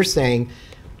time. And you're saying,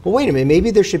 well, wait a minute, maybe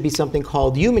there should be something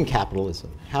called human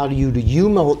capitalism. How do you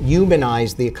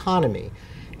humanize the economy?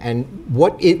 And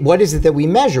what is it that we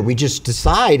measure? We just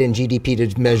decide in GDP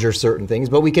to measure certain things,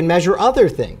 but we can measure other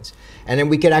things. And then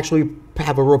we can actually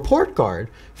have a report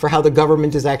card for how the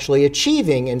government is actually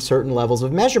achieving in certain levels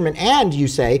of measurement. And you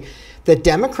say that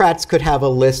Democrats could have a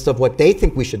list of what they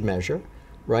think we should measure,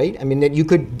 right? I mean, that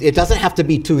it doesn't have to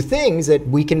be two things, that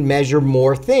we can measure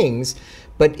more things.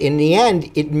 But in the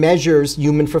end, it measures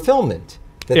human fulfillment.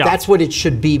 That's what it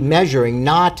should be measuring,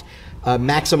 not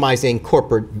maximizing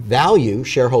corporate value,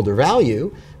 shareholder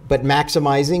value, but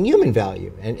maximizing human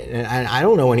value. And I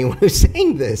don't know anyone who's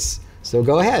saying this. So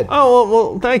go ahead. Oh,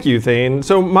 well, thank you, Thane.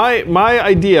 So my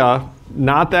idea,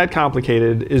 not that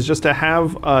complicated, is just to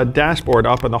have a dashboard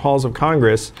up in the halls of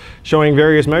Congress showing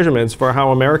various measurements for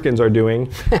how Americans are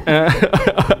doing.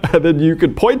 Then you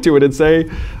could point to it and say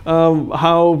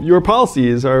how your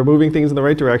policies are moving things in the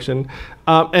right direction.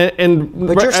 But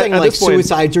you're saying like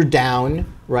suicides are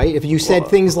down, right? If you said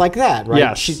things like that, right?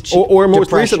 Yes. Or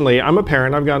most recently, I'm a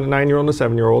parent. I've got a 9-year-old and a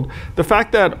 7-year-old. The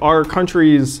fact that our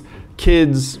country's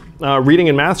kids' reading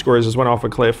and math scores just went off a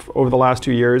cliff over the last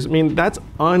 2 years. I mean, that's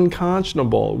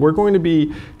unconscionable. We're going to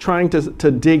be trying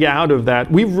to dig out of that.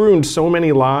 We've ruined so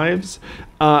many lives,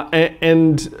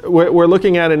 and we're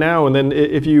looking at it now. And then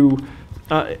if you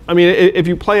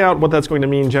play out what that's going to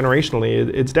mean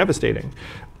generationally, it's devastating.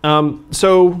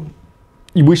 So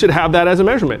we should have that as a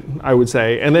measurement, I would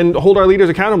say, and then hold our leaders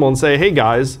accountable and say, hey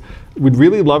guys, we'd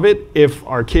really love it if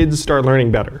our kids start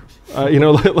learning better.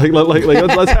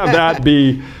 Let's have that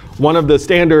be one of the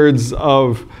standards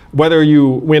of whether you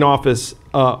win office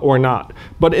or not.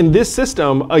 But in this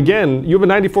system, again, you have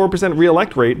a 94%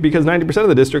 re-elect rate because 90% of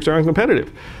the districts are uncompetitive.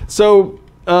 So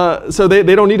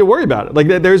they don't need to worry about it. Like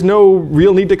there's no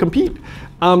real need to compete.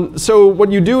 So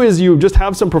what you do is you just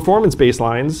have some performance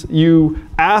baselines. You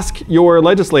ask your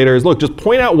legislators, look, just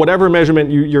point out whatever measurement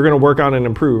you're going to work on and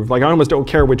improve. Like I almost don't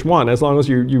care which one, as long as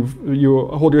you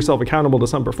hold yourself accountable to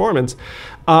some performance.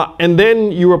 And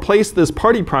then you replace this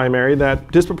party primary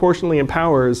that disproportionately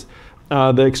empowers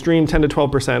the extreme 10 to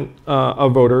 12%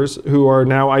 of voters who are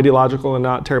now ideological and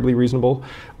not terribly reasonable,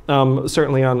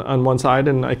 certainly on one side,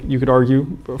 and you could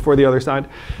argue for the other side.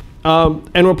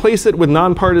 and replace it with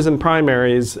nonpartisan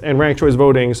primaries and ranked choice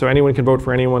voting, so anyone can vote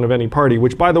for anyone of any party,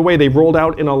 which, by the way, they rolled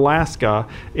out in Alaska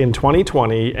in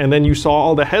 2020, and then you saw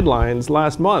all the headlines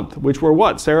last month, which were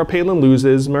what? Sarah Palin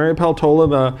loses, Mary Peltola,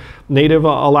 the native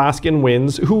Alaskan,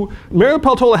 wins, who Mary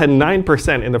Peltola had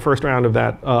 9% in the first round of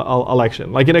that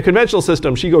election. Like in a conventional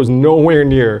system, she goes nowhere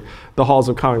near the halls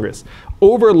of Congress.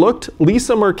 Overlooked,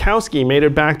 Lisa Murkowski made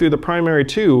it back through the primary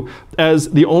too as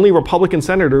the only Republican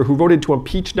senator who voted to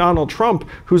impeach Donald Trump,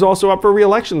 who's also up for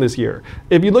re-election this year.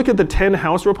 If you look at the 10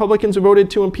 House Republicans who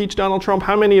voted to impeach Donald Trump,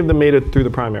 how many of them made it through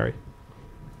the primary?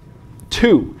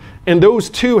 2. And those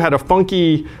 2 had a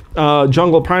funky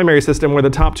jungle primary system where the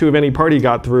top 2 of any party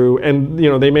got through, and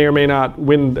they may or may not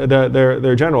win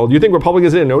their general. Do you think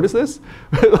Republicans didn't notice this?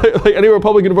 Like any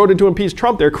Republican who voted to impeach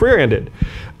Trump, their career ended.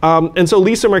 And so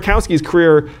Lisa Murkowski's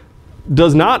career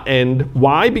does not end.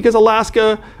 Why? Because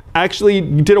Alaska actually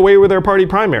did away with their party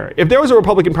primary. If there was a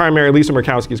Republican primary, Lisa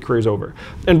Murkowski's career is over.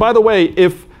 And by the way,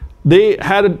 if they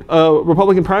had a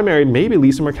Republican primary, maybe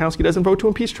Lisa Murkowski doesn't vote to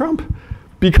impeach Trump,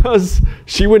 because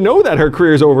she would know that her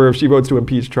career is over if she votes to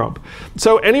impeach Trump.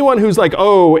 So anyone who's like,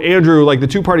 oh, Andrew, like the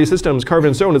two-party system's carved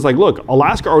in stone, it's like, look,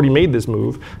 Alaska already made this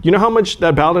move. You know how much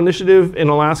that ballot initiative in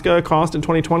Alaska cost in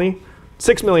 2020?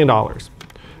 $6 million.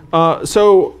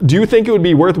 So do you think it would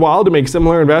be worthwhile to make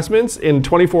similar investments in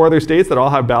 24 other states that all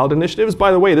have ballot initiatives?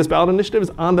 By the way, this ballot initiative is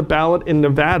on the ballot in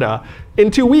Nevada in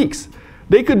 2 weeks.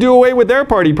 They could do away with their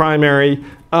party primary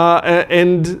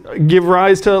and give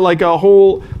rise to like a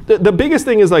whole, the biggest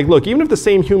thing is like, look, even if the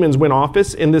same humans win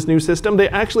office in this new system, they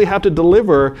actually have to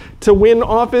deliver to win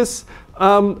office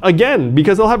again,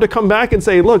 because they'll have to come back and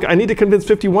say, look, I need to convince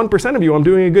 51% of you I'm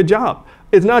doing a good job.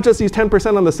 It's not just these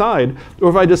 10% on the side, or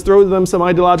if I just throw them some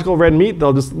ideological red meat,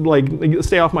 they'll just like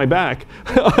stay off my back.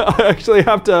 I actually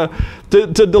have to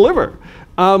deliver.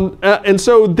 And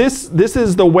so this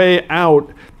is the way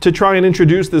out to try and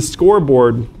introduce this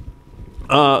scoreboard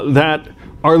that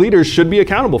our leaders should be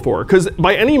accountable for. Because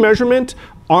by any measurement,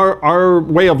 our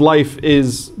way of life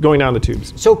is going down the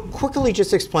tubes. So quickly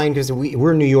just explain, because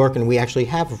we're in New York and we actually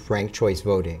have ranked choice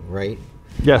voting, right?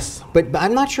 Yes. But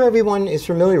I'm not sure everyone is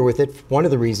familiar with it. One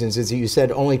of the reasons is that you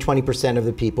said only 20% of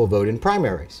the people vote in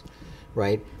primaries,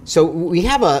 right? So we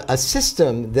have a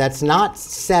system that's not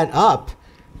set up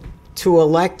to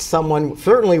elect someone,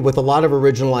 certainly with a lot of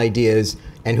original ideas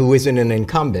and who isn't an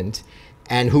incumbent,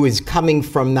 and who is coming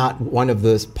from not one of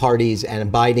the parties and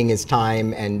abiding his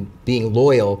time and being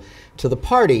loyal to the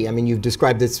party. I mean, you've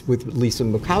described this with Lisa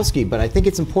Murkowski, but I think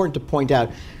it's important to point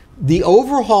out the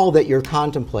overhaul that you're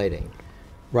contemplating,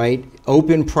 right?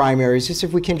 Open primaries, just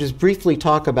if we can just briefly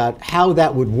talk about how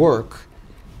that would work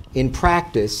in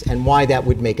practice and why that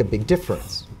would make a big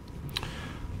difference.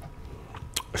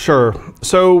 Sure.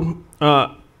 So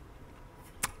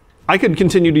I could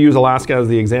continue to use Alaska as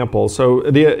the example. So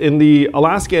in the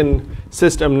Alaskan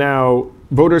system now,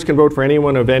 voters can vote for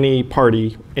anyone of any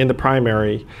party in the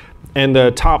primary, and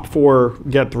the top 4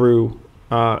 get through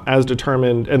as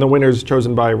determined, and the winner's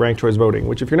chosen by ranked choice voting,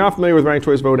 which if you're not familiar with ranked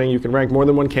choice voting, you can rank more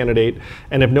than one candidate,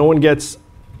 and if no one gets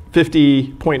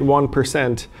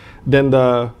 50.1%, then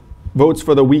the votes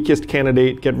for the weakest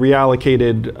candidate get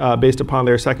reallocated based upon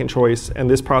their second choice, and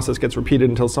this process gets repeated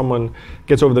until someone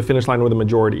gets over the finish line with a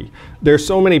majority. There's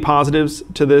so many positives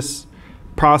to this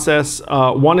process.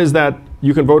 One is that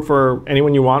you can vote for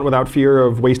anyone you want without fear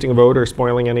of wasting a vote or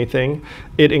spoiling anything.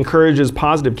 It encourages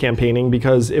positive campaigning,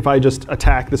 because if I just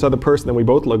attack this other person, then we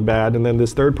both look bad, and then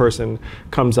this third person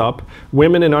comes up.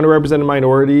 Women and underrepresented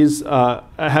minorities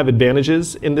have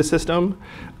advantages in this system.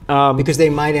 Because they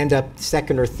might end up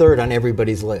second or third on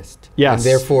everybody's list. Yes. And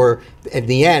therefore, at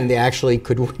the end, they actually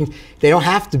could win. They don't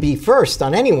have to be first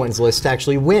on anyone's list to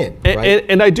actually win, right?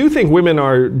 And I do think women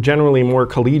are generally more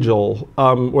collegial,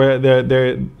 where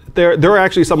there are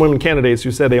actually some women candidates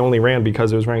who said they only ran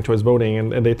because it was ranked choice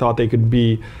voting, and they thought they could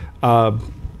be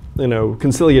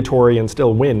conciliatory and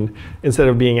still win, instead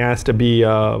of being asked to be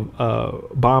a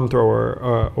bomb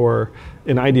thrower or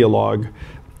an ideologue.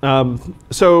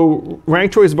 So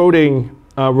ranked choice voting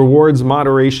rewards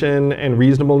moderation and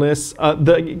reasonableness.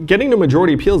 Getting to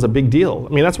majority appeal is a big deal.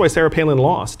 I mean, that's why Sarah Palin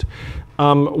lost,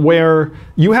 where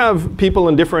you have people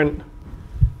in different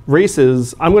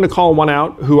races. I'm going to call one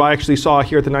out who I actually saw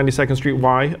here at the 92nd Street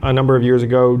Y a number of years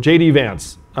ago, J.D.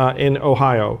 Vance in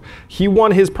Ohio. He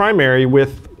won his primary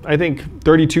with, I think,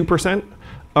 32%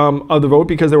 of the vote,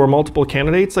 because there were multiple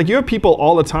candidates. Like, you have people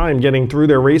all the time getting through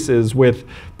their races with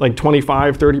like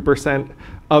 25, 30%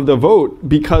 of the vote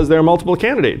because there are multiple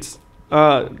candidates.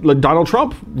 Donald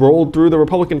Trump rolled through the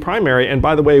Republican primary, and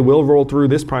by the way, will roll through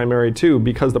this primary too,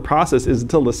 because the process is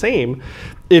still the same.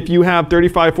 If you have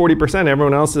 35, 40%,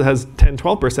 everyone else has 10,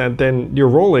 12%, then you're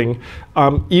rolling,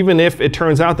 even if it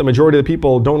turns out the majority of the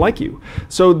people don't like you.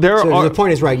 So the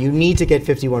point is right. You need to get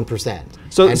 51%.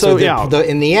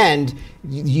 In the end,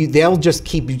 they'll just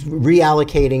keep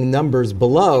reallocating numbers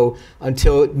below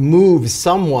until it moves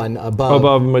someone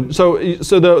above. So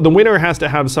the winner has to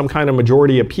have some kind of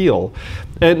majority appeal.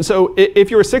 And so if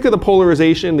you're sick of the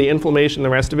polarization, the inflammation, the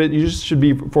rest of it, you just should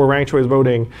be for ranked choice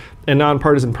voting and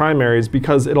nonpartisan primaries,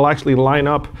 because it'll actually line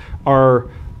up our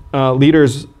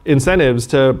leaders' incentives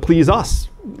to please us,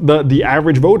 the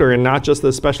average voter, and not just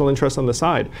the special interests on the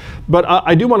side. But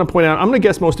I do want to point out, I'm going to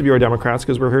guess most of you are Democrats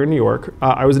because we're here in New York.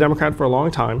 I was a Democrat for a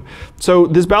long time. So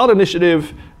this ballot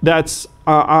initiative that's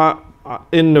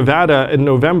in Nevada in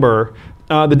November,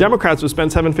 the Democrats have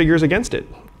spent 7 figures against it.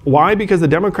 Why? Because the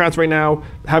Democrats right now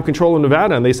have control of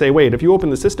Nevada, and they say, wait, if you open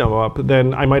the system up,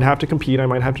 then I might have to compete, I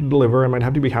might have to deliver, I might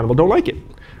have to be accountable. Don't like it.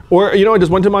 Or, I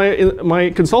just went to my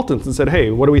consultants and said,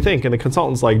 hey, what do we think? And the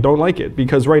consultant's like, don't like it,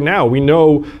 because right now we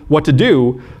know what to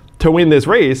do to win this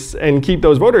race and keep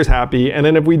those voters happy. And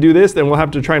then if we do this, then we'll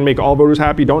have to try and make all voters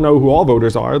happy. Don't know who all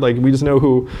voters are. Like, we just know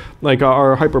who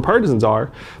our hyper-partisans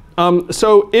are.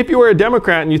 So if you were a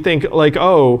Democrat and you think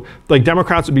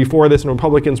Democrats would be for this and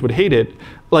Republicans would hate it,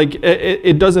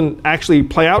 it doesn't actually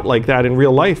play out like that in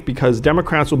real life, because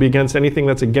Democrats will be against anything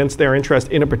that's against their interest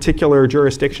in a particular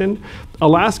jurisdiction.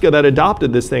 Alaska, that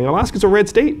adopted this thing, Alaska's a red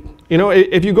state.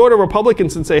 If you go to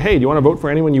Republicans and say, hey, do you want to vote for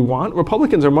anyone you want?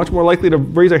 Republicans are much more likely to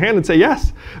raise their hand and say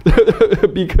yes,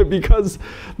 because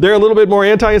they're a little bit more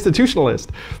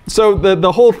anti-institutionalist. So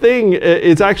the whole thing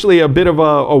is actually a bit of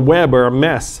a web or a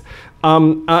mess.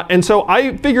 And so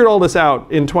I figured all this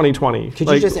out in 2020. Could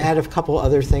you just add a couple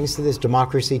other things to this?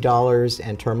 Democracy dollars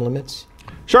and term limits?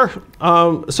 Sure.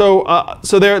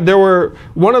 So there were,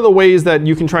 one of the ways that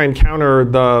you can try and counter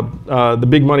the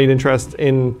big moneyed interest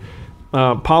in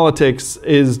politics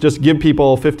is just give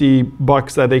people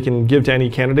 $50 that they can give to any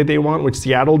candidate they want, which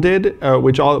Seattle did,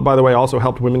 which by the way also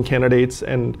helped women candidates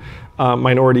and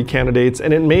minority candidates.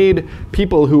 And it made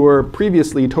people who were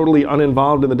previously totally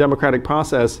uninvolved in the democratic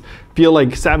process feel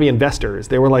like savvy investors.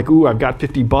 They were like, ooh, I've got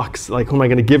 $50, like who am I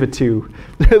going to give it to?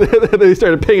 They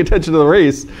started paying attention to the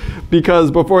race,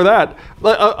 because before that,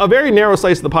 a very narrow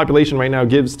slice of the population right now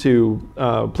gives to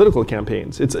political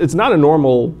campaigns. It's not a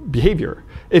normal behavior.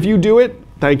 If you do it,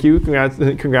 thank you,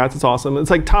 congrats, it's awesome. It's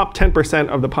like top 10%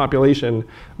 of the population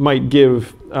might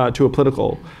give to a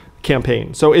political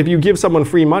campaign. So if you give someone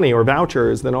free money or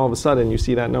vouchers, then all of a sudden you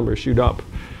see that number shoot up.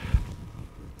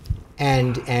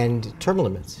 And term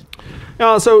limits.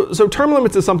 So term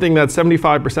limits is something that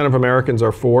 75% of Americans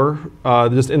are for.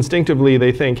 Just instinctively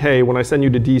they think, hey, when I send you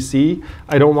to DC,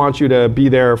 I don't want you to be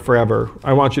there forever.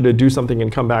 I want you to do something and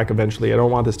come back eventually. I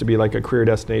don't want this to be like a career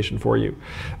destination for you.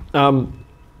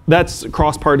 That's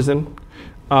cross-partisan.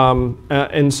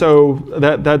 And so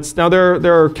that's now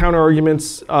there are counter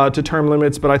arguments to term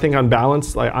limits, but I think on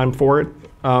balance, I'm for it.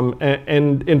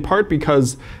 And in part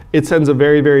because it sends a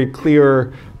very, very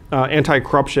clear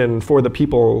anti-corruption for the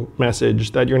people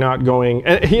message that you're not going,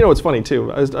 and it's funny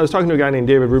too. I was talking to a guy named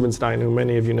David Rubenstein, who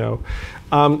many of you know,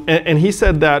 and he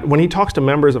said that when he talks to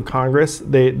members of Congress,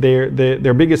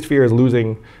 their biggest fear is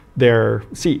losing their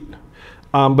seat.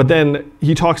 But then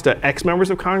he talks to ex-members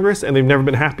of Congress and they've never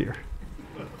been happier.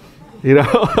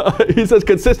 He says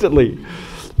consistently.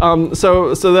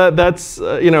 So that's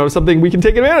something we can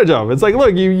take advantage of. It's like,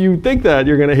 look, you think that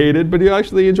you're going to hate it, but you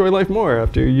actually enjoy life more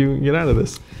after you get out of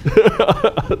this.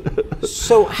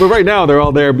 But right now they're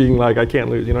all there being like, I can't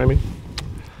lose. You know what I mean?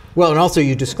 Well, and also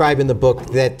you describe in the book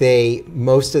that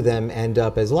most of them end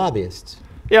up as lobbyists.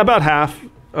 Yeah, about half.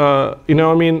 So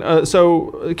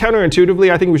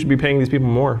counterintuitively, I think we should be paying these people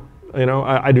more.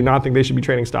 I do not think they should be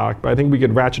trading stock, but I think we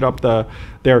could ratchet up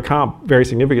their comp very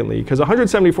significantly, because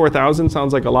 $174,000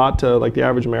 sounds like a lot to like the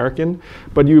average American,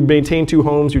 but you maintain 2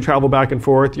 homes, you travel back and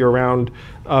forth, you're around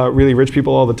really rich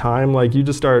people all the time. Like you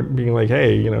just start being like,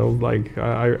 hey,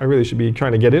 I really should be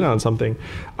trying to get in on something.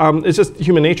 It's just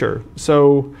human nature.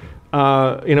 So,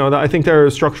 I think there are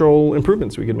structural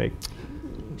improvements we could make.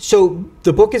 So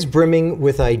the book is brimming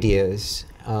with ideas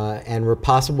and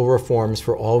possible reforms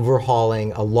for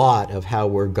overhauling a lot of how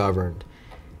we're governed.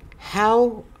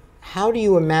 How do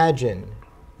you imagine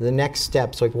the next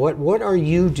steps? Like what are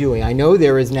you doing? I know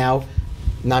there is now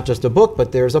not just a book,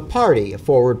 but there's a party, a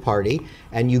forward party,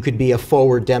 and you could be a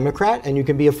forward Democrat and you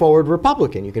can be a forward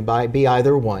Republican. You can be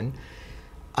either one.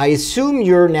 I assume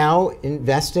you're now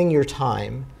investing your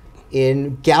time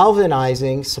in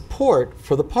galvanizing support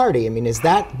for the party. I mean, is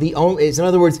that the only, in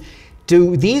other words,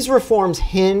 do these reforms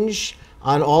hinge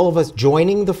on all of us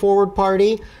joining the Forward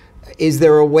Party? Is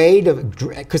there a way to,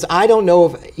 because I don't know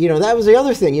if, that was the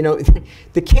other thing,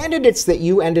 the candidates that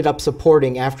you ended up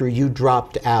supporting after you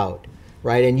dropped out,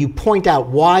 right, and you point out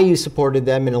why you supported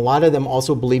them, and a lot of them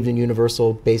also believed in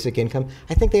universal basic income,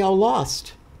 I think they all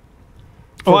lost.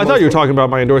 Oh, I thought you were talking about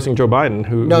my endorsing Joe Biden,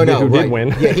 who did win.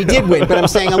 Yeah, he did win, but I'm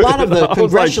saying a lot of the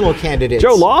congressional candidates.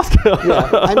 Joe lost?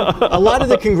 A lot of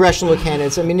the congressional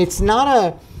candidates, I mean, it's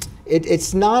not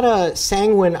a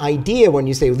sanguine idea when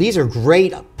you say, these are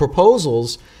great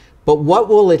proposals, but what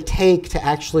will it take to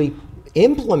actually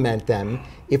implement them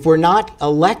if we're not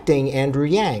electing Andrew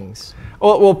Yang's?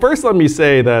 Well, first let me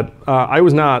say that I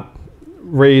was not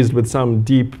raised with some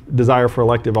deep desire for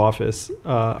elective office.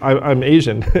 I'm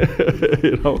Asian.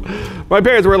 My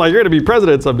parents were like, "You're going to be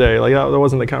president someday." Like that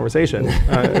wasn't the conversation.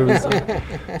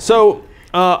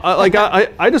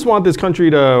 I just want this country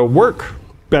to work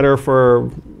better for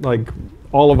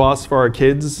all of us, for our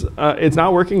kids. It's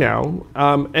not working now,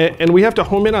 and we have to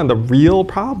home in on the real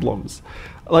problems.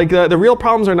 The real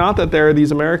problems are not that there are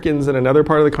these Americans in another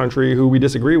part of the country who we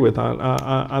disagree with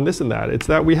on this and that. It's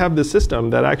that we have this system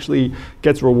that actually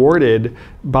gets rewarded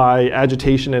by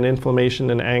agitation and inflammation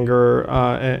and anger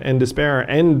and despair,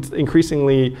 and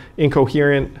increasingly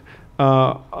incoherent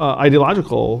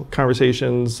ideological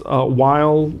conversations,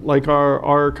 while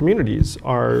our communities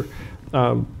are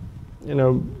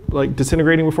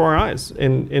disintegrating before our eyes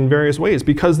in various ways,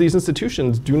 because these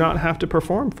institutions do not have to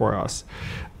perform for us.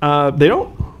 They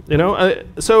don't,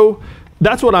 so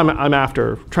that's what I'm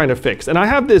after, trying to fix. And I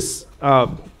have this, I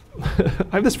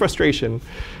have this frustration.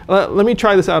 Let me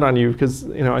try this out on you, because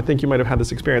I think you might have had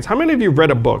this experience. How many of you have read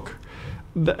a book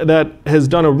that has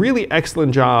done a really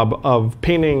excellent job of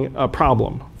painting a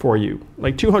problem for you,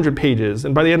 200 pages,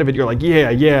 and by the end of it, you're like,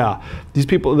 yeah, these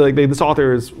people, this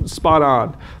author is spot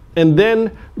on. And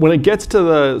then when it gets to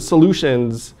the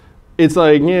solutions, it's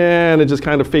and it just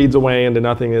kind of fades away into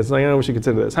nothing. It's I we should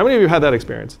consider this. How many of you have had that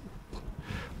experience?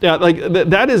 Yeah,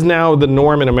 that is now the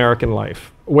norm in American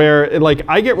life, where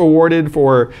I get rewarded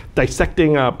for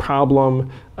dissecting a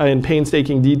problem in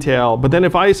painstaking detail, but then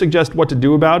if I suggest what to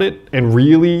do about it and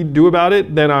really do about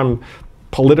it, then I'm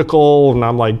political, and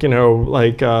I'm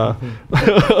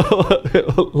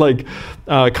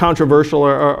controversial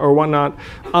or whatnot.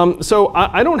 So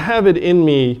I don't have it in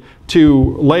me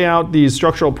to lay out these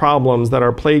structural problems that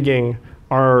are plaguing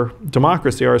our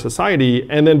democracy, our society,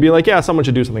 and then be like, yeah, someone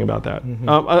should do something about that.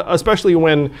 Especially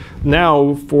when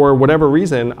now, for whatever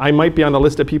reason, I might be on the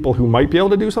list of people who might be able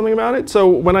to do something about it. So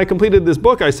when I completed this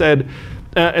book, I said,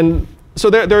 so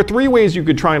there are three ways you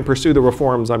could try and pursue the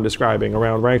reforms I'm describing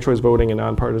around ranked choice voting and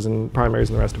nonpartisan primaries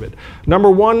and the rest of it. Number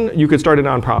one, you could start a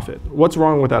nonprofit. What's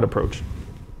wrong with that approach?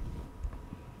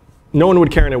 No one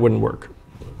would care and it wouldn't work.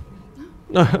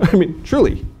 I mean,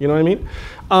 truly, you know what I mean?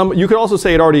 You could also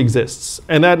say it already exists,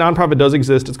 and that nonprofit does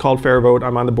exist. It's called Fair Vote.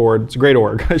 I'm on the board. It's a great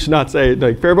org. I should not say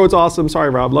Fair Vote's awesome. Sorry,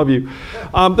 Rob, love you.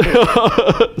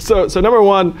 So number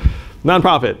one,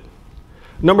 nonprofit.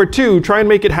 Number two, try and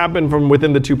make it happen from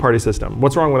within the two-party system.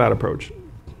 What's wrong with that approach?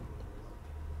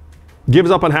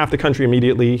 Gives up on half the country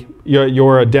immediately.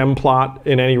 You're a Dem plot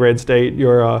in any red state.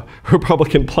 You're a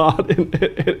Republican plot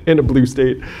in a blue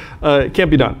state. It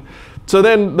can't be done. So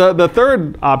then the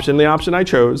third option, the option I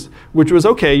chose, which was,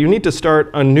 okay, you need to start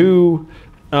a new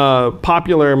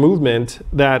popular movement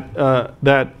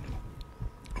that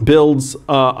builds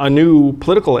a new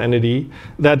political entity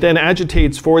that then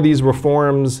agitates for these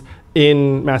reforms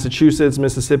in Massachusetts,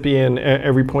 Mississippi, and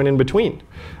every point in between.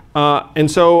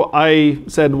 And so I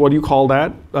said, what do you call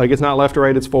that? It's not left or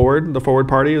right, it's forward. The Forward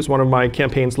Party is one of my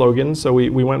campaign slogans, so we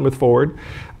went with forward.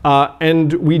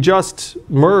 And we just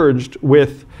merged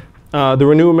with the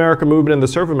Renew America movement and the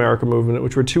Serve America movement,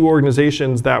 which were two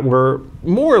organizations that were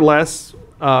more or less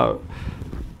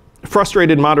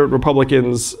frustrated moderate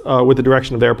Republicans with the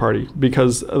direction of their party,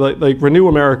 because Renew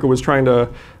America was trying to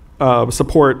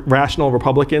support rational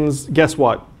Republicans. Guess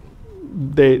what?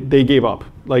 They gave up.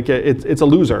 It's a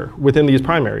loser within these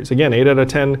primaries. Again, 8 out of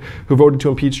 10 who voted to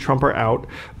impeach Trump are out.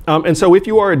 And so if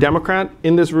you are a Democrat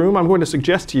in this room, I'm going to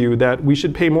suggest to you that we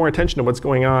should pay more attention to what's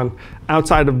going on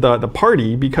outside of the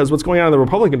party, because what's going on in the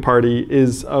Republican Party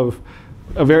is of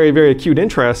a very, very acute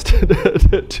interest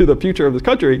to the future of this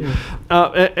country.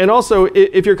 And also,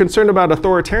 if you're concerned about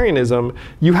authoritarianism,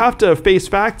 you have to face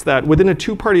facts that within a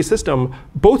two-party system,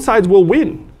 both sides will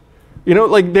win.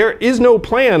 There is no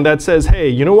plan that says, hey,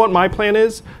 you know what my plan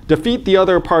is? Defeat the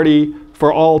other party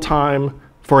for all time,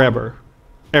 forever,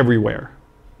 everywhere.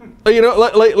 You know,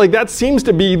 like that seems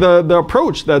to be the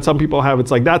approach that some people have.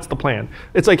 It's like, that's the plan.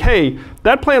 It's like, hey,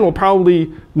 that plan will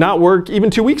probably not work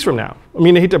even 2 weeks from now. I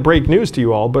mean, I hate to break news to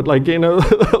you all, but like, you know,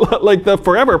 like the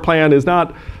forever plan is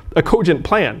not a cogent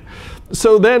plan.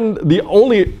 So then the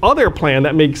only other plan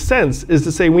that makes sense is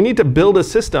to say we need to build a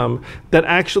system that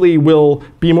actually will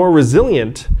be more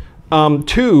resilient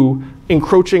to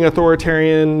encroaching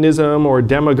authoritarianism or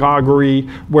demagoguery,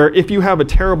 where if you have a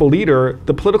terrible leader,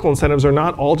 the political incentives are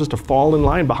not all just to fall in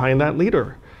line behind that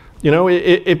leader. You know,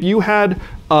 if you had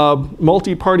a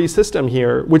multi-party system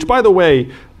here, which by the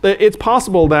way, it's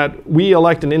possible that we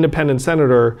elect an independent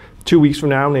senator 2 weeks from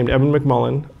now named Evan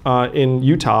McMullin in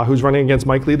Utah, who's running against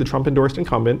Mike Lee, the Trump-endorsed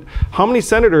incumbent. How many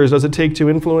senators does it take to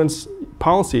influence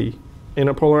policy in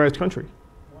a polarized country?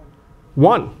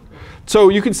 One. So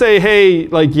you could say, hey,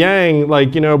 like Yang,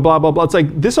 like, you know, blah, blah, blah. It's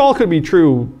like, this all could be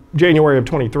true January of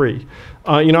 23.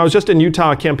 You know, I was just in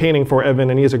Utah campaigning for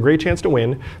Evan, and he has a great chance to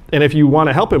win. And if you want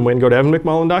to help him win, go to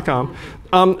evanmcmullin.com.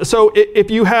 So if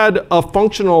you had a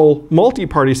functional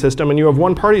multi-party system and you have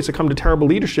one party succumb to terrible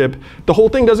leadership, the whole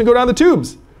thing doesn't go down the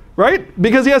tubes, right?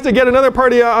 Because he has to get another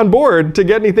party on board to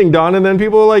get anything done, and then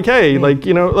people are like, hey, like,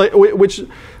 you know, like, which,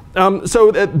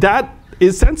 so that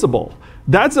is sensible.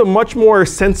 That's a much more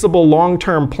sensible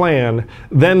long-term plan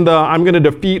than the I'm going to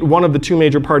defeat one of the two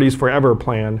major parties forever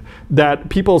plan that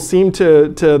people seem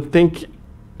to think,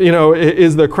 you know,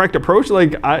 is the correct approach.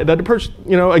 Like that approach,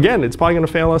 you know, again, it's probably going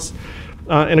to fail us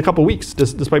in a couple weeks,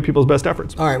 despite people's best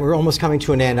efforts. All right, we're almost coming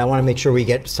to an end. I want to make sure we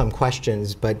get some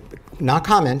questions, but not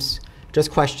comments,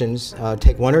 just questions.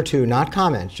 Take one or two, not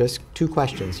comments, just 2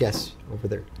 questions. Yes, over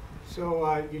there.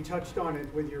 So you touched on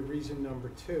it with your reason number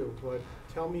 2, but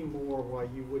tell me more why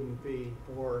you wouldn't be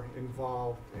more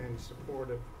involved and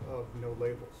supportive of no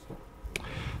labels.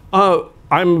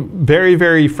 I'm very,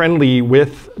 very friendly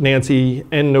with Nancy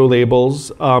and No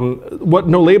Labels. What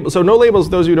No Labels? So No Labels,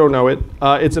 those who don't know it,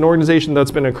 it's an organization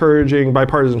that's been encouraging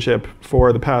bipartisanship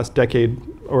for the past decade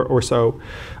or so.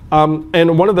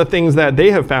 And one of the things that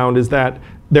they have found is that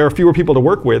there are fewer people to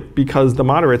work with because the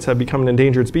moderates have become an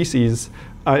endangered species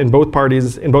in both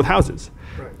parties, in both houses.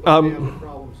 Right. Well, they have a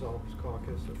problem solvers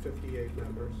caucus of 58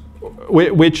 members.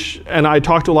 Which, and I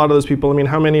talked to a lot of those people. I mean,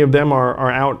 how many of them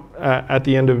are out at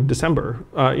the end of December?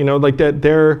 You know, like that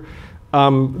their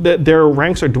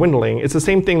ranks are dwindling. It's the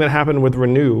same thing that happened with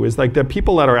Renew. Is like the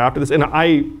people that are after this, and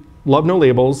I love No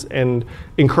Labels and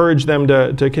encourage them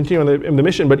to continue in the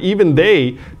mission. But even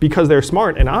they, because they're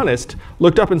smart and honest,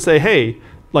 looked up and say, hey,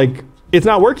 like, it's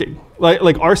not working.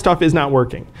 Like our stuff is not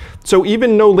working. So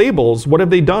even No Labels, what have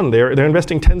they done? They're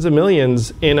investing tens of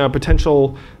millions in a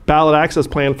potential ballot access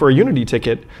plan for a unity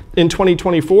ticket in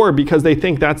 2024 because they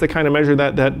think that's the kind of measure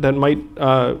that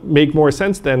might make more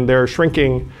sense than their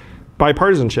shrinking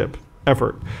bipartisanship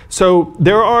effort. So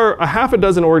there are a half a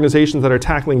dozen organizations that are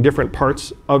tackling different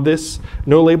parts of this.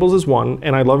 No Labels is one,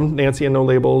 and I love Nancy and No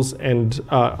Labels, and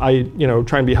I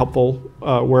try and be helpful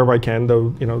wherever I can, though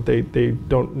they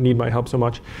don't need my help so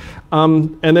much.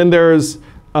 And then there's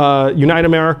Unite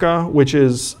America, which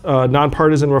is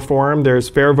nonpartisan reform. There's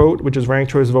Fair Vote, which is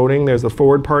ranked choice voting. There's the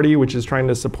Forward Party, which is trying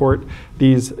to support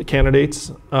these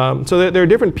candidates. So there are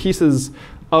different pieces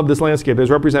of this landscape. There's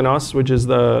Represent Us, which is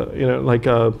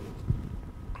the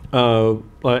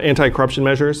anti-corruption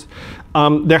measures.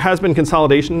 There has been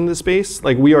consolidation in this space.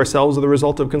 Like we ourselves are the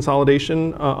result of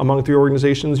consolidation among 3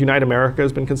 organizations. Unite America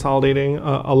has been consolidating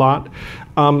a lot.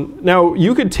 Now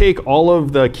you could take all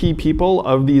of the key people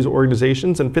of these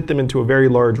organizations and fit them into a very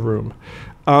large room.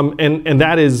 And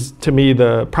that is, to me,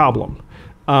 the problem.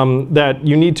 That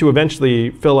you need to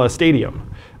eventually fill a stadium.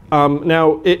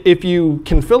 Now, if you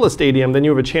can fill a stadium, then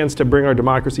you have a chance to bring our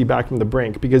democracy back from the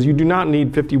brink, because you do not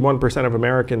need 51% of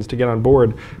Americans to get on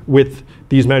board with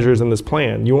these measures in this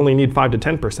plan. You only need 5 to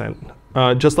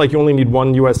 10%. Just like you only need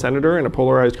 1 US senator in a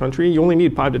polarized country, you only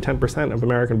need 5 to 10% of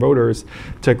American voters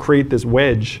to create this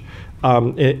wedge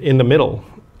in the middle.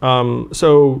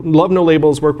 So love No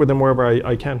Labels, work with them wherever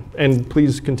I can. And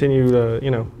please continue to,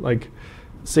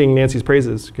 sing Nancy's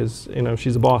praises, because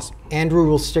she's a boss. Andrew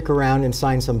will stick around and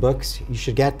sign some books. You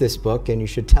should get this book and you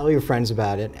should tell your friends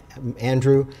about it.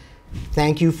 Andrew,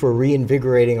 thank you for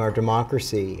reinvigorating our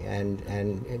democracy and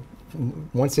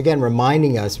once again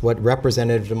reminding us what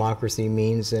representative democracy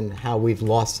means and how we've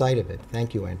lost sight of it.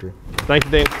 Thank you, Andrew. Thank you,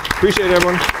 Thane. Appreciate it,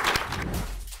 everyone.